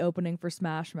going to be opening for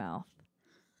Smash Mouth."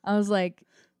 I was like,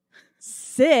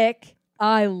 sick.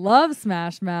 I love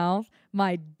Smash Mouth.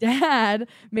 My dad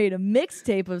made a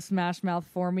mixtape of Smash Mouth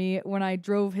for me when I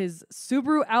drove his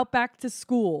Subaru Outback to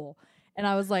school. And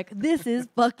I was like, this is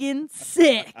fucking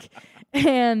sick.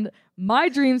 And my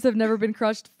dreams have never been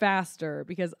crushed faster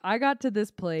because I got to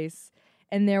this place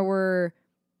and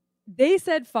they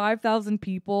said 5,000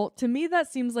 people. To me, that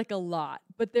seems like a lot,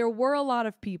 but there were a lot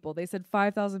of people. They said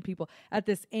 5,000 people at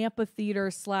this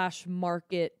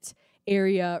amphitheater/market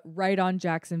area right on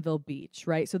Jacksonville Beach,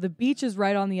 right? So the beach is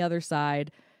right on the other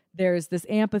side. There's this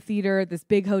amphitheater, this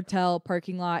big hotel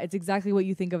parking lot. It's exactly what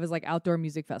you think of as like outdoor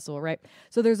music festival, right?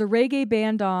 So there's a reggae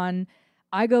band on.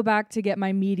 I go back to get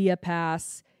my media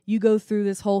pass. You go through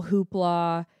this whole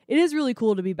hoopla. It is really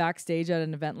cool to be backstage at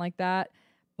an event like that.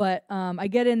 But I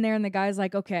get in there and the guy's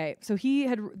like, okay. So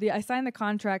I signed the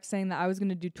contract saying that I was going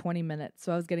to do 20 minutes.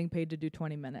 So I was getting paid to do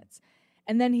 20 minutes.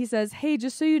 And then he says, "Hey,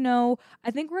 just so you know, I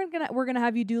think we're gonna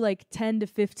have you do like 10 to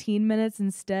 15 minutes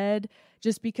instead,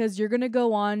 just because you're gonna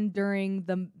go on during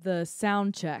the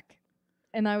sound check."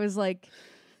 And I was like,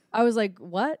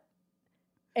 "What?"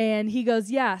 And he goes,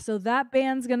 "Yeah, so that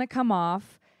band's gonna come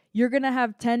off. You're gonna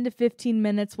have 10 to 15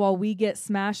 minutes while we get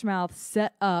Smash Mouth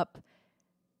set up,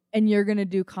 and you're gonna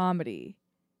do comedy."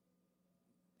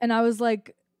 And I was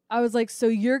like, so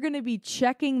you're going to be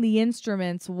checking the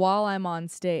instruments while I'm on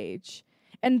stage.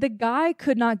 And the guy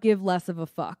could not give less of a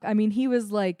fuck. I mean, he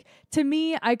was like, to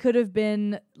me, I could have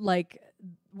been like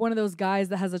one of those guys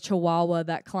that has a chihuahua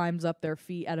that climbs up their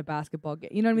feet at a basketball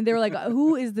game. You know what I mean? They were like,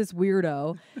 who is this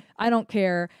weirdo? I don't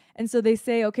care. And so they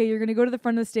say, okay, you're going to go to the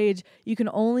front of the stage. You can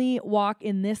only walk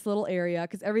in this little area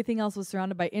because everything else was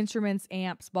surrounded by instruments,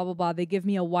 amps, blah, blah, blah. They give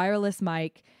me a wireless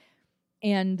mic.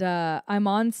 And I'm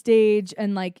on stage,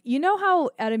 and like, you know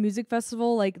how at a music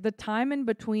festival, like the time in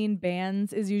between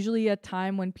bands is usually a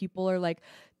time when people are like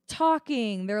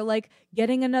talking, they're like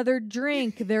getting another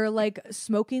drink, they're like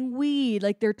smoking weed,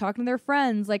 like they're talking to their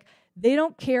friends, like they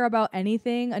don't care about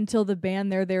anything until the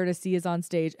band they're there to see is on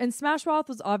stage. And Smash Mouth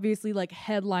was obviously like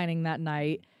headlining that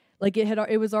night. Like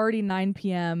it was already 9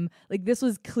 p.m. Like this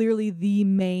was clearly the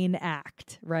main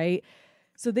act, right?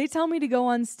 So they tell me to go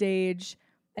on stage.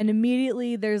 And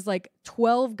immediately there's like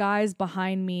 12 guys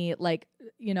behind me, like,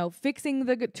 you know,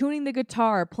 tuning the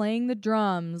guitar, playing the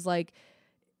drums, like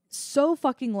so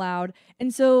fucking loud.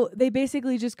 And so they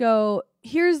basically just go,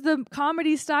 here's the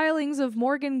comedy stylings of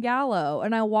Morgan Gallo.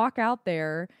 And I walk out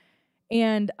there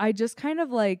and I just kind of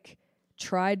like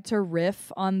tried to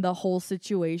riff on the whole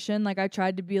situation. Like I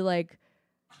tried to be like,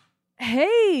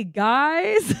 hey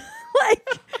guys, like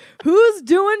who's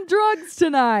doing drugs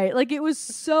tonight? Like it was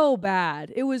so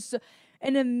bad. It was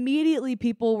and immediately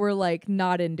people were like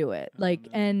not into it. Like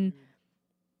and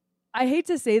I hate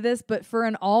to say this, but for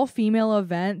an all-female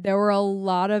event, there were a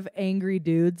lot of angry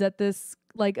dudes at this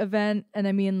like event, and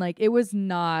I mean like it was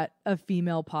not a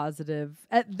female positive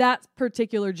at that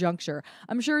particular juncture.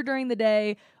 I'm sure during the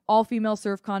day, all-female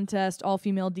surf contest,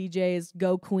 all-female DJs,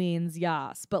 go queens,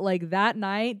 yes. But like that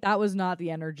night, that was not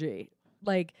the energy.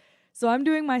 Like, so I'm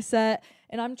doing my set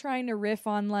and I'm trying to riff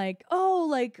on like, oh,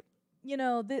 like, you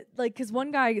know, like, cause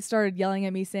one guy started yelling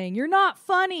at me saying, "You're not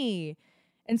funny."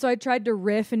 And so I tried to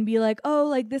riff and be like, oh,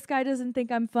 like this guy doesn't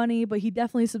think I'm funny, but he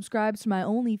definitely subscribes to my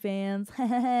OnlyFans.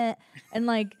 And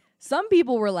like some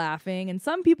people were laughing and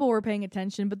some people were paying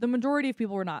attention, but the majority of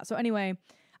people were not. So anyway,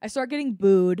 I start getting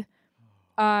booed.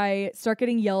 I start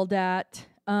getting yelled at.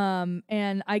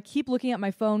 And I keep looking at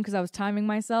my phone because I was timing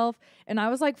myself. And I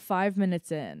was like 5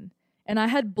 minutes in. And I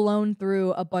had blown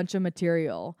through a bunch of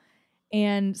material.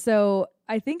 And so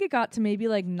I think it got to maybe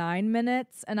like 9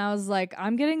 minutes. And I was like,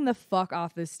 I'm getting the fuck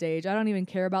off this stage. I don't even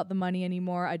care about the money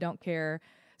anymore. I don't care.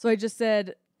 So I just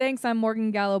said, thanks, I'm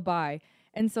Morgan Gallo, bye.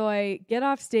 And so I get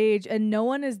off stage and no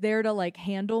one is there to like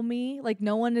handle me. Like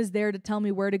no one is there to tell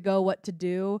me where to go, what to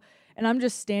do. And I'm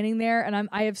just standing there and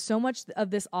I have so much of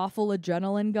this awful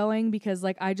adrenaline going because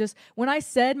like when I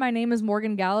said my name is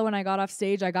Morgan Gallo and I got off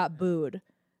stage, I got booed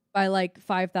by like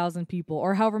 5,000 people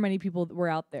or however many people were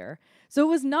out there. So it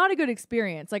was not a good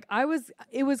experience. Like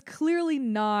it was clearly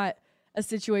not a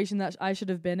situation that I should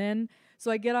have been in.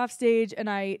 So I get off stage and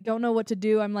I don't know what to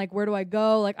do. I'm like, where do I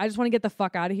go? Like, I just want to get the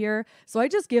fuck out of here. So I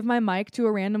just give my mic to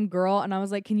a random girl and I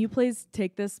was like, can you please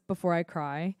take this before I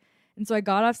cry? And so I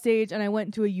got off stage and I went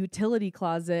into a utility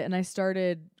closet and I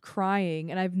started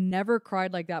crying. And I've never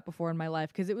cried like that before in my life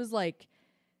because it was like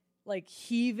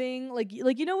heaving, like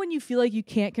you know when you feel like you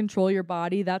can't control your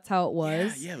body, that's how it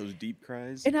was. Yeah, those deep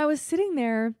cries. And I was sitting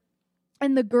there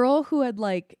and the girl who had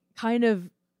like kind of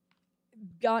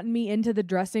gotten me into the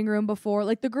dressing room before,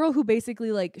 like the girl who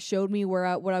basically like showed me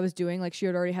what I was doing, like she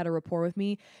had already had a rapport with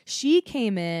me, she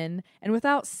came in and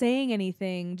without saying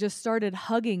anything just started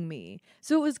hugging me.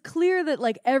 So it was clear that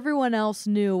like everyone else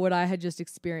knew what I had just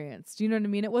experienced. You know what I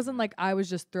mean? It wasn't like I was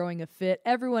just throwing a fit.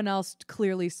 Everyone else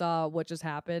clearly saw what just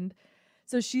happened.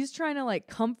 So she's trying to like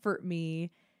comfort me.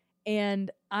 And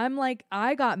I'm like,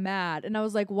 I got mad and I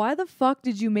was like, why the fuck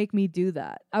did you make me do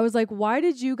that? I was like, why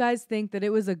did you guys think that it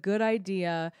was a good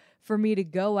idea for me to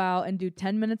go out and do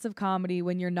 10 minutes of comedy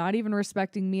when you're not even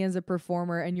respecting me as a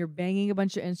performer and you're banging a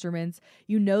bunch of instruments?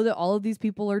 You know that all of these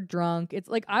people are drunk. It's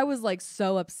like, I was like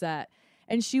so upset.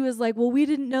 And she was like, well, we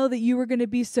didn't know that you were going to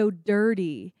be so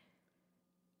dirty.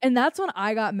 And that's when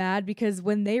I got mad because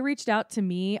when they reached out to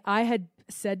me, I had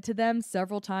said to them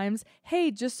several times,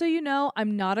 hey, just so you know,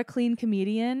 I'm not a clean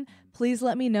comedian. Please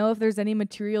let me know if there's any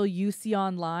material you see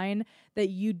online that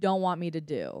you don't want me to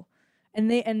do.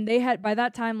 And they had, by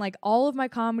that time, like all of my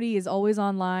comedy is always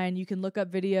online. You can look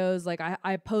up videos. Like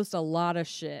I post a lot of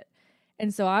shit.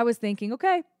 And so I was thinking,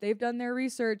 okay, they've done their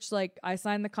research. Like I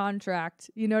signed the contract.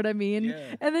 You know what I mean?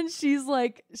 Yeah. And then she's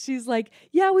like,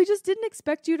 yeah, we just didn't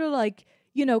expect you to like,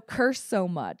 you know, curse so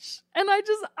much. And I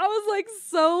was like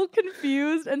so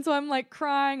confused. And so I'm like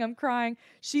crying.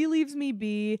 She leaves me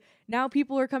be. Now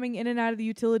people are coming in and out of the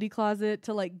utility closet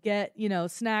to like get, you know,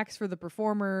 snacks for the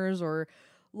performers or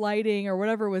lighting or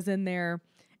whatever was in there.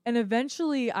 And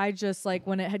eventually I just like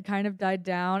when it had kind of died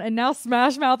down and now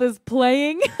Smash Mouth is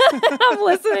playing. I'm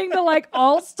listening to like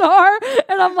All Star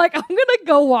and I'm like, I'm going to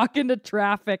go walk into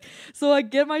traffic. So I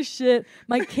get my shit.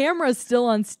 My camera's still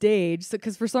on stage. So,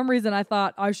 cause for some reason I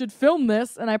thought I should film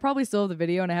this and I probably still have the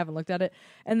video and I haven't looked at it.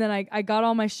 And then I got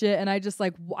all my shit and I just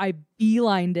like, I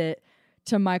beelined it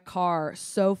to my car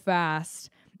so fast.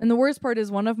 And the worst part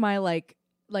is one of my like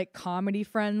comedy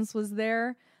friends was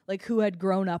there, like who had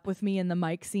grown up with me in the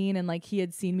mic scene and like he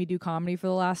had seen me do comedy for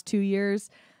the last 2 years.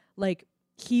 Like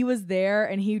he was there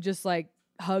and he just like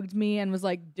hugged me and was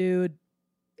like, dude,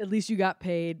 at least you got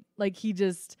paid. Like he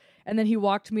just, and then he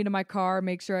walked me to my car,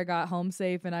 make sure I got home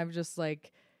safe. And I was just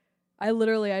like, I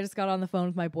just got on the phone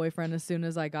with my boyfriend as soon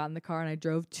as I got in the car and I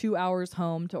drove 2 hours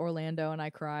home to Orlando and I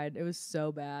cried. It was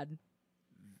so bad.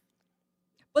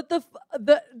 But the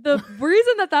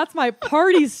reason that that's my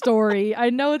party story, I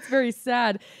know it's very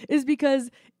sad, is because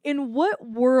in what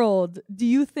world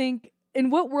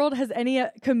has any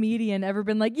comedian ever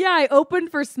been like, yeah, I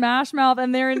opened for Smash Mouth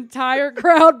and their entire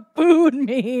crowd booed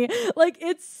me? Like,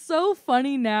 it's so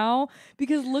funny now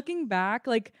because looking back,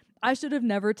 like, I should have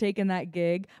never taken that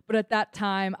gig. But at that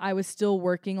time, I was still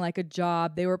working like a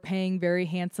job. They were paying very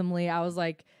handsomely. I was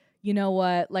like, you know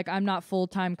what, like I'm not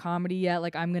full-time comedy yet,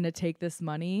 like I'm gonna take this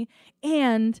money.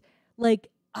 And like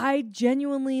I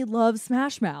genuinely love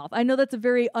Smash Mouth. I know that's a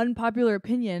very unpopular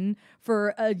opinion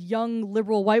for a young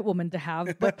liberal white woman to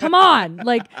have, but come on,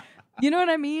 like, you know what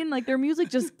I mean? Like their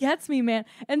music just gets me, man.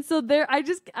 And so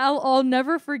I'll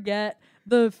never forget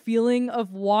the feeling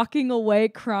of walking away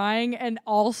crying and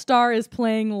All Star is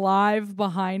playing live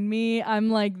behind me. I'm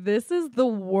like, this is the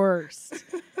worst.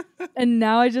 And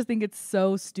now I just think it's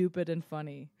so stupid and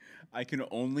funny. I can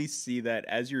only see that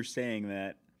as you're saying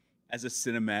that as a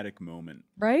cinematic moment.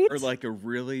 Right? Or like a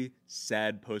really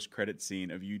sad post-credit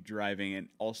scene of you driving and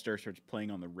All Star starts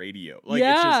playing on the radio. Like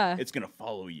it's going to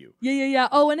follow you. Yeah.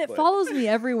 Oh, and it follows me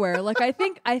everywhere. Like I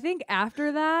think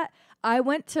after that I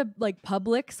went to like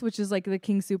Publix, which is like the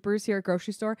King Soopers here at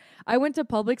grocery store. I went to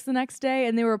Publix the next day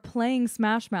and they were playing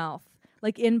Smash Mouth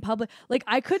like in public. Like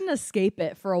I couldn't escape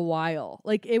it for a while.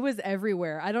 Like it was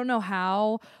everywhere. I don't know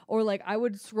how. Or like I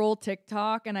would scroll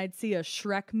TikTok and I'd see a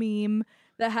Shrek meme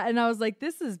and I was like,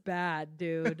 this is bad,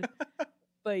 dude.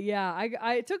 But yeah,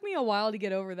 it took me a while to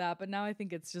get over that, but now I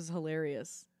think it's just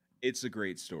hilarious. It's a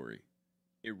great story.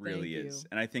 It really is.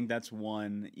 And I think that's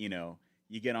one,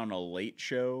 you get on a late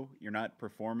show, you're not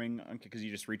performing because you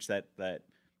just reached that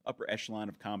upper echelon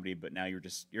of comedy, but now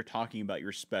you're talking about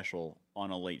your special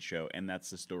on a late show, and that's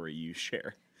the story you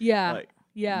share. Yeah. Like,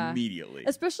 yeah. Immediately.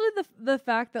 Especially the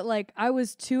fact that like I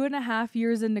was 2.5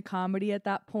 years into comedy at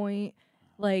that point.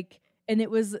 Like, and it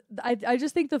was, I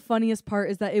just think the funniest part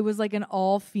is that it was like an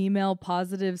all-female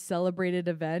positive celebrated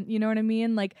event. You know what I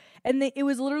mean? Like, and it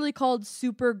was literally called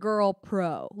Supergirl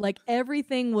Pro. Like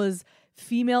everything was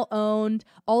female owned.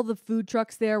 All the food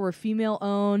trucks there were female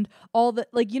owned. All the,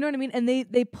 like, you know what I mean? And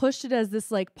they pushed it as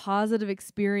this like positive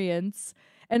experience.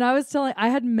 And I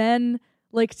had men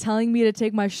like telling me to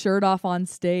take my shirt off on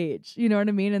stage, you know what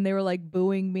I mean? And they were like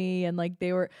booing me and like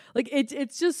they were like,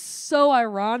 it's just so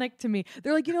ironic to me.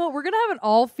 They're like, you know what? We're going to have an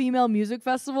all female music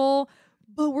festival,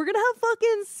 but we're going to have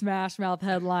fucking Smash Mouth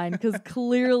headline because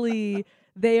clearly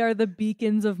they are the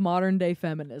beacons of modern day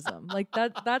feminism. Like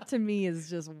that to me is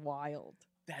just wild.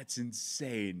 That's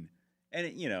insane.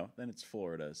 And then it's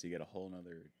Florida, so you get a whole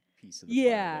nother piece of the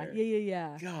pie there.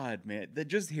 Yeah. God, man,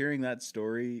 just hearing that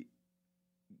story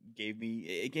gave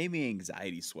me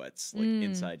anxiety sweats like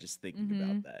inside just thinking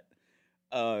about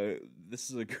that. This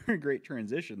is a great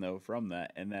transition though from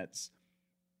that, and that's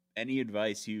any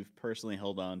advice you've personally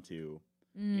held on to,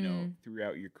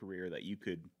 throughout your career that you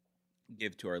could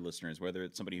give to our listeners, whether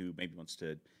it's somebody who maybe wants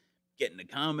to get into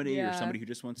comedy or somebody who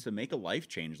just wants to make a life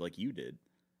change like you did.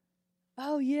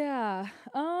 Oh yeah.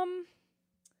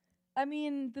 I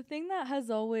mean, the thing that has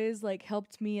always like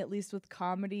helped me, at least with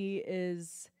comedy,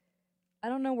 is I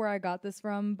don't know where I got this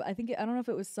from, but I don't know if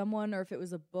it was someone or if it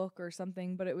was a book or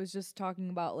something, but it was just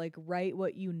talking about like write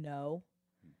what you know.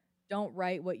 Don't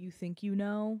write what you think you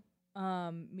know.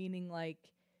 Meaning like,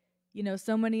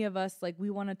 so many of us, like,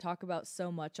 we want to talk about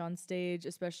so much on stage,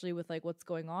 especially with like what's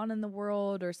going on in the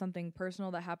world or something personal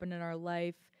that happened in our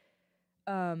life.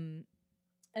 And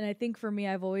I think for me,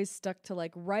 I've always stuck to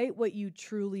like write what you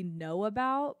truly know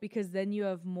about, because then you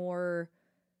have more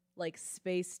like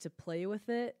space to play with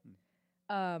it.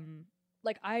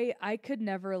 Like I could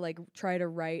never like try to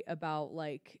write about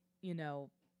like,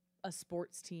 a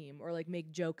sports team or like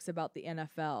make jokes about the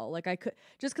NFL. Like I could,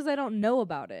 just because I don't know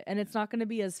about it, and it's not going to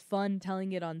be as fun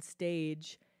telling it on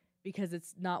stage because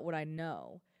it's not what I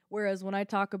know. Whereas when I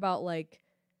talk about like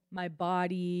my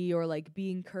body or like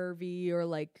being curvy or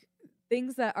like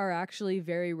things that are actually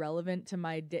very relevant to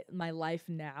my life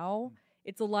now,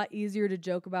 it's a lot easier to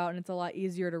joke about and it's a lot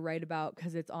easier to write about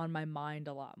because it's on my mind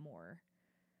a lot more.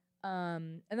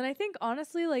 And then I think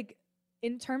honestly, like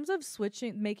in terms of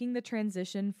making the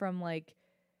transition from like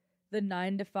the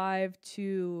 9 to 5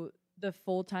 to the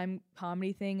full-time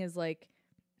comedy thing is like,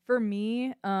 for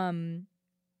me, when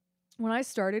I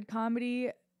started comedy,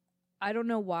 I don't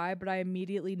know why, but I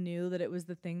immediately knew that it was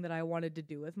the thing that I wanted to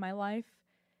do with my life.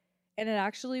 And it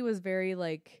actually was very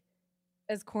like,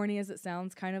 as corny as it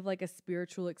sounds, kind of like a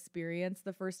spiritual experience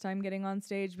the first time getting on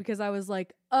stage, because I was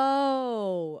like,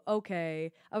 oh,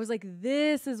 okay. I was like,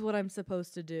 this is what I'm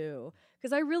supposed to do.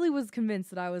 Because I really was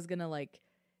convinced that I was going to like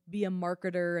be a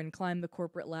marketer and climb the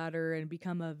corporate ladder and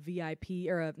become a VIP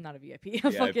or not a VIP,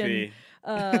 a fucking,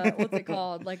 what's it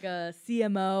called? Like a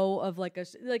CMO of like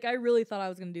like I really thought I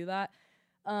was going to do that.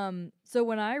 So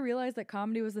when I realized that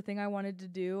comedy was the thing I wanted to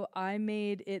do, I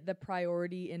made it the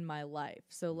priority in my life.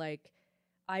 So like,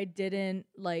 I didn't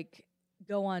like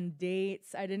go on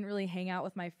dates. I didn't really hang out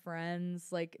with my friends.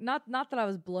 Like not that I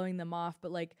was blowing them off,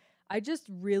 but like I just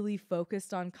really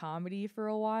focused on comedy for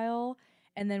a while.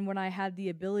 And then when I had the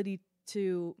ability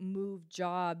to move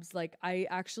jobs, like I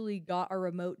actually got a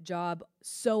remote job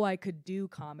so I could do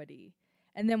comedy.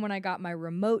 And then when I got my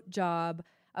remote job,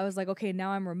 I was like, okay,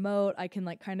 now I'm remote. I can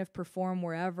like kind of perform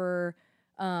wherever.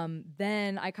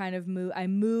 Then I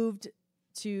moved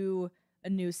to a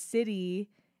new city,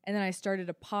 and then I started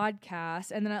a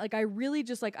podcast, and then I really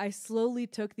just like I slowly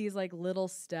took these like little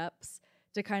steps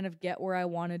to kind of get where I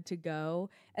wanted to go.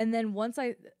 And then once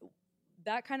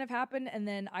that kind of happened, and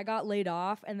then I got laid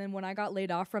off, and then when I got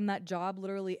laid off from that job,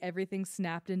 literally everything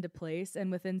snapped into place,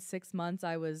 and within 6 months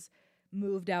I was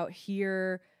moved out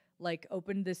here, like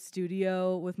opened this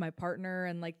studio with my partner,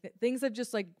 and like things have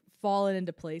just like fallen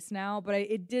into place now. But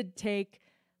it did take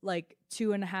like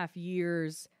 2.5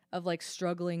 years of like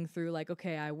struggling through like,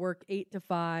 okay, I work 8 to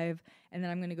 5, and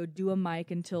then I'm going to go do a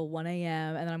mic until 1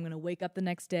 a.m. and then I'm going to wake up the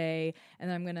next day, and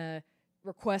then I'm going to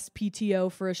request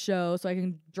PTO for a show so I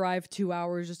can drive 2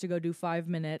 hours just to go do 5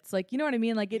 minutes. Like, you know what I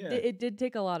mean? Like it did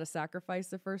take a lot of sacrifice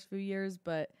the first few years,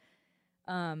 but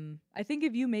I think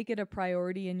if you make it a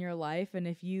priority in your life, and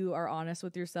if you are honest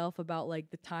with yourself about like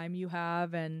the time you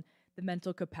have and the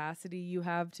mental capacity you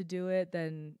have to do it,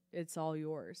 then it's all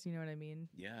yours. You know what I mean?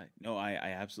 Yeah, no,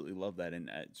 I absolutely love that. And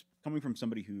it's coming from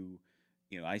somebody who,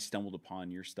 I stumbled upon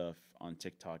your stuff on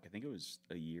TikTok. I think it was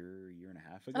a year and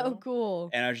a half ago. Oh, cool.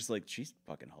 And I was just like, she's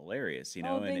fucking hilarious,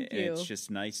 Oh, thank you. it's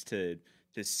just nice to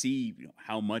see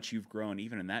how much you've grown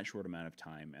even in that short amount of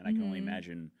time. And I can only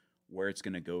imagine where it's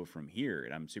going to go from here.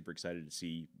 And I'm super excited to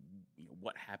see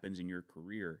what happens in your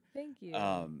career. Thank you.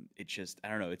 It's just, I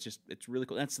don't know. It's really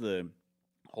cool. That's the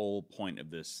whole point of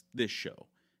this show,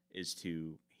 is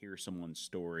to hear someone's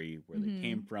story, where they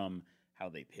came from, how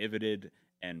they pivoted,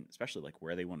 and especially like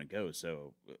where they want to go.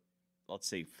 So let's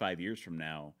say 5 years from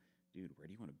now, dude, where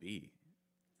do you want to be?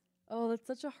 Oh, that's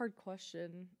such a hard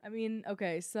question. I mean,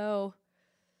 okay, so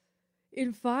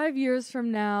in 5 years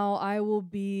from now, I will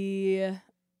be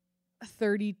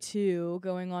 32,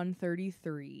 going on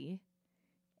 33.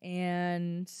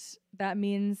 And that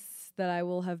means that I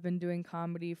will have been doing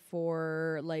comedy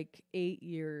for like 8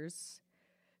 years.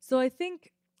 So I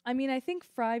think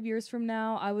 5 years from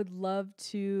now, I would love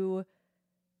to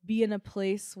be in a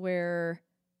place where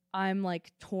I'm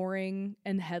like touring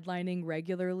and headlining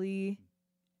regularly,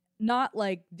 not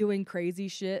like doing crazy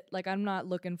shit. Like I'm not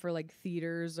looking for like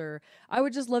theaters, or I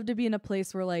would just love to be in a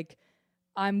place where like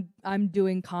I'm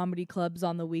doing comedy clubs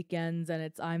on the weekends,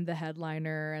 and I'm the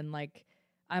headliner, and like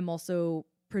I'm also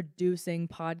producing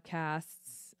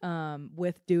podcasts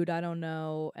with Dude I Don't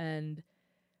Know, and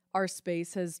our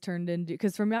space has turned into,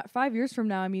 because from 5 years from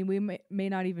now, I mean, we may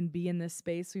not even be in this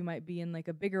space. We might be in like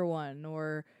a bigger one,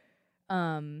 or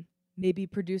maybe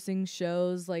producing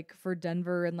shows like for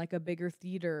Denver and like a bigger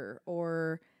theater,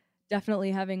 or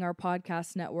definitely having our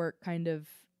podcast network kind of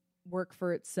work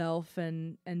for itself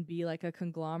and be like a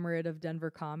conglomerate of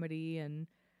Denver comedy. And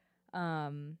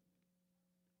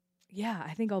yeah,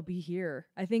 I think I'll be here.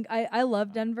 I think I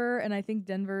love Denver, and I think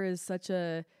Denver is such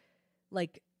a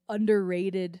like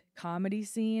underrated comedy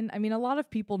scene. I mean, a lot of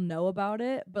people know about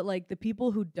it, but like the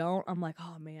people who don't, I'm like,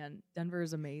 oh man, Denver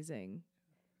is amazing,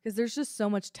 because there's just so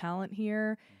much talent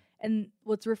here. And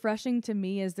what's refreshing to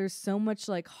me is there's so much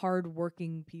like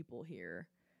hardworking people here.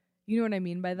 You know what I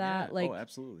mean by that? Yeah. Like, oh,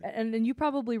 absolutely. And you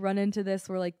probably run into this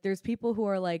where like there's people who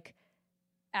are like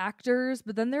actors,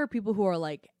 but then there are people who are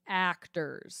like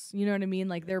actors. You know what I mean?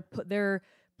 Like they're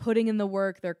putting in the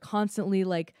work. They're constantly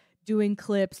like doing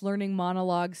clips, learning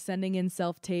monologues, sending in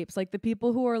self-tapes. Like the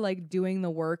people who are like doing the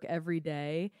work every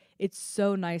day, it's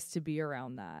so nice to be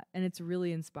around that. And it's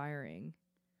really inspiring.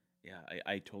 Yeah,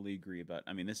 I totally agree about.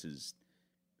 I mean, this is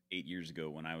 8 years ago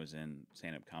when I was in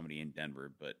stand-up comedy in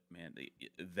Denver, but man,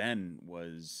 then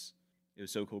was it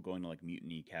was so cool going to like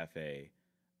Mutiny Cafe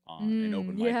on an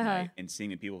open mic night and seeing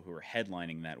the people who were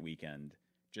headlining that weekend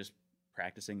just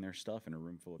practicing their stuff in a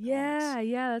room full of comics.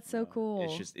 Yeah, that's so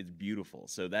cool. It's beautiful.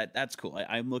 So that's cool.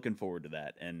 I'm looking forward to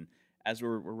that. And as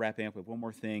we're wrapping up with one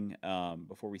more thing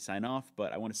before we sign off,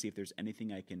 but I want to see if there's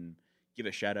anything I can give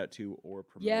a shout out to or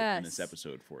promote in this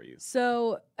episode for you.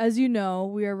 So, as you know,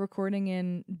 we are recording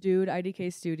in Dude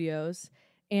IDK Studios,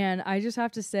 and I just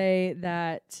have to say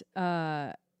that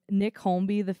Nick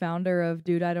Holmby, the founder of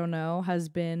Dude I Don't Know, has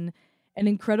been an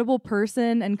incredible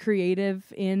person and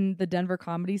creative in the Denver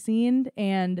comedy scene,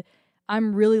 and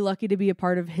I'm really lucky to be a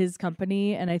part of his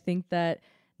company. And I think that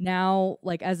now,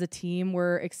 like as a team,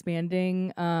 we're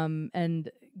expanding and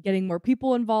getting more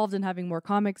people involved and having more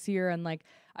comics here. And like,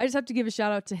 I just have to give a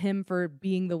shout out to him for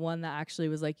being the one that actually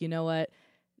was like, you know what,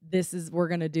 we're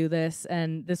going to do this.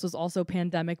 And this was also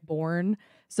pandemic born.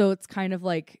 So it's kind of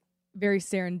like very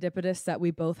serendipitous that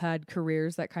we both had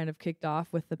careers that kind of kicked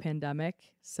off with the pandemic.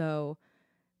 So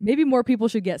maybe more people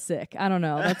should get sick. I don't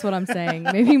know. That's what I'm saying.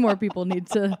 Maybe more people need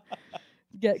to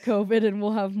get COVID and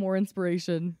we'll have more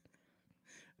inspiration.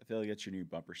 I feel like that's your new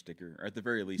bumper sticker, or at the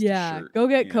very least, yeah, a shirt, go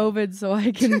get COVID so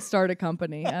I can start a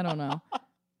company. I don't know.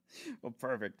 Well,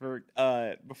 perfect.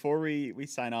 Before we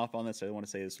sign off on this, I want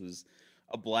to say this was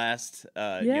a blast.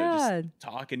 Just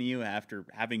talking to you after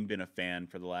having been a fan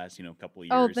for the last couple of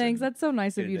years. Oh, thanks. That's so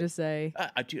nice of you to say.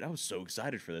 Dude, I was so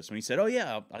excited for this when he said, "Oh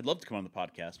yeah, I'd love to come on the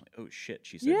podcast." I'm like, "Oh shit,"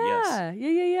 she said, "Yes."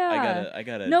 Yeah. I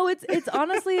gotta. No, it's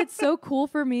honestly it's so cool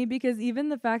for me because even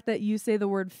the fact that you say the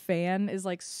word fan is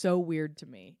like so weird to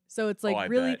me. So it's like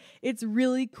it's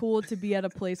really cool to be at a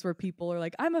place where people are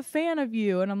like, "I'm a fan of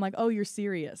you," and I'm like, "Oh, you're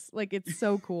serious." Like it's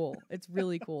so cool. It's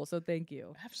really cool. So thank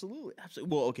you. Absolutely.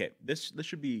 Well, okay. This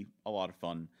should be a lot of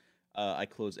fun. I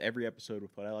close every episode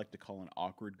with what I like to call an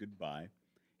awkward goodbye.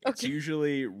 It's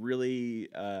usually really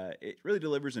it really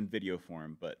delivers in video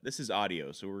form, but this is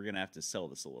audio, so we're gonna have to sell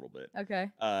this a little bit. Okay.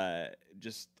 I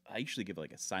usually give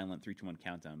like a silent 3, 2, 1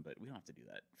 countdown, but we don't have to do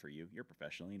that for you. You're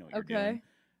professional. You know what you're doing.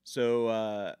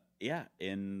 So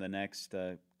in the next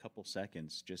couple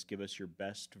seconds, just give us your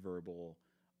best verbal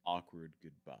awkward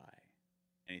goodbye.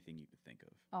 Anything you could think of.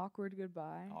 Awkward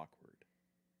goodbye. Awkward.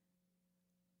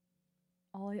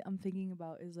 All I'm thinking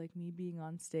about is like me being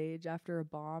on stage after a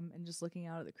bomb and just looking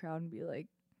out at the crowd and be like,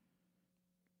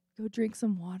 go drink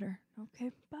some water.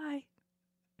 Okay, bye.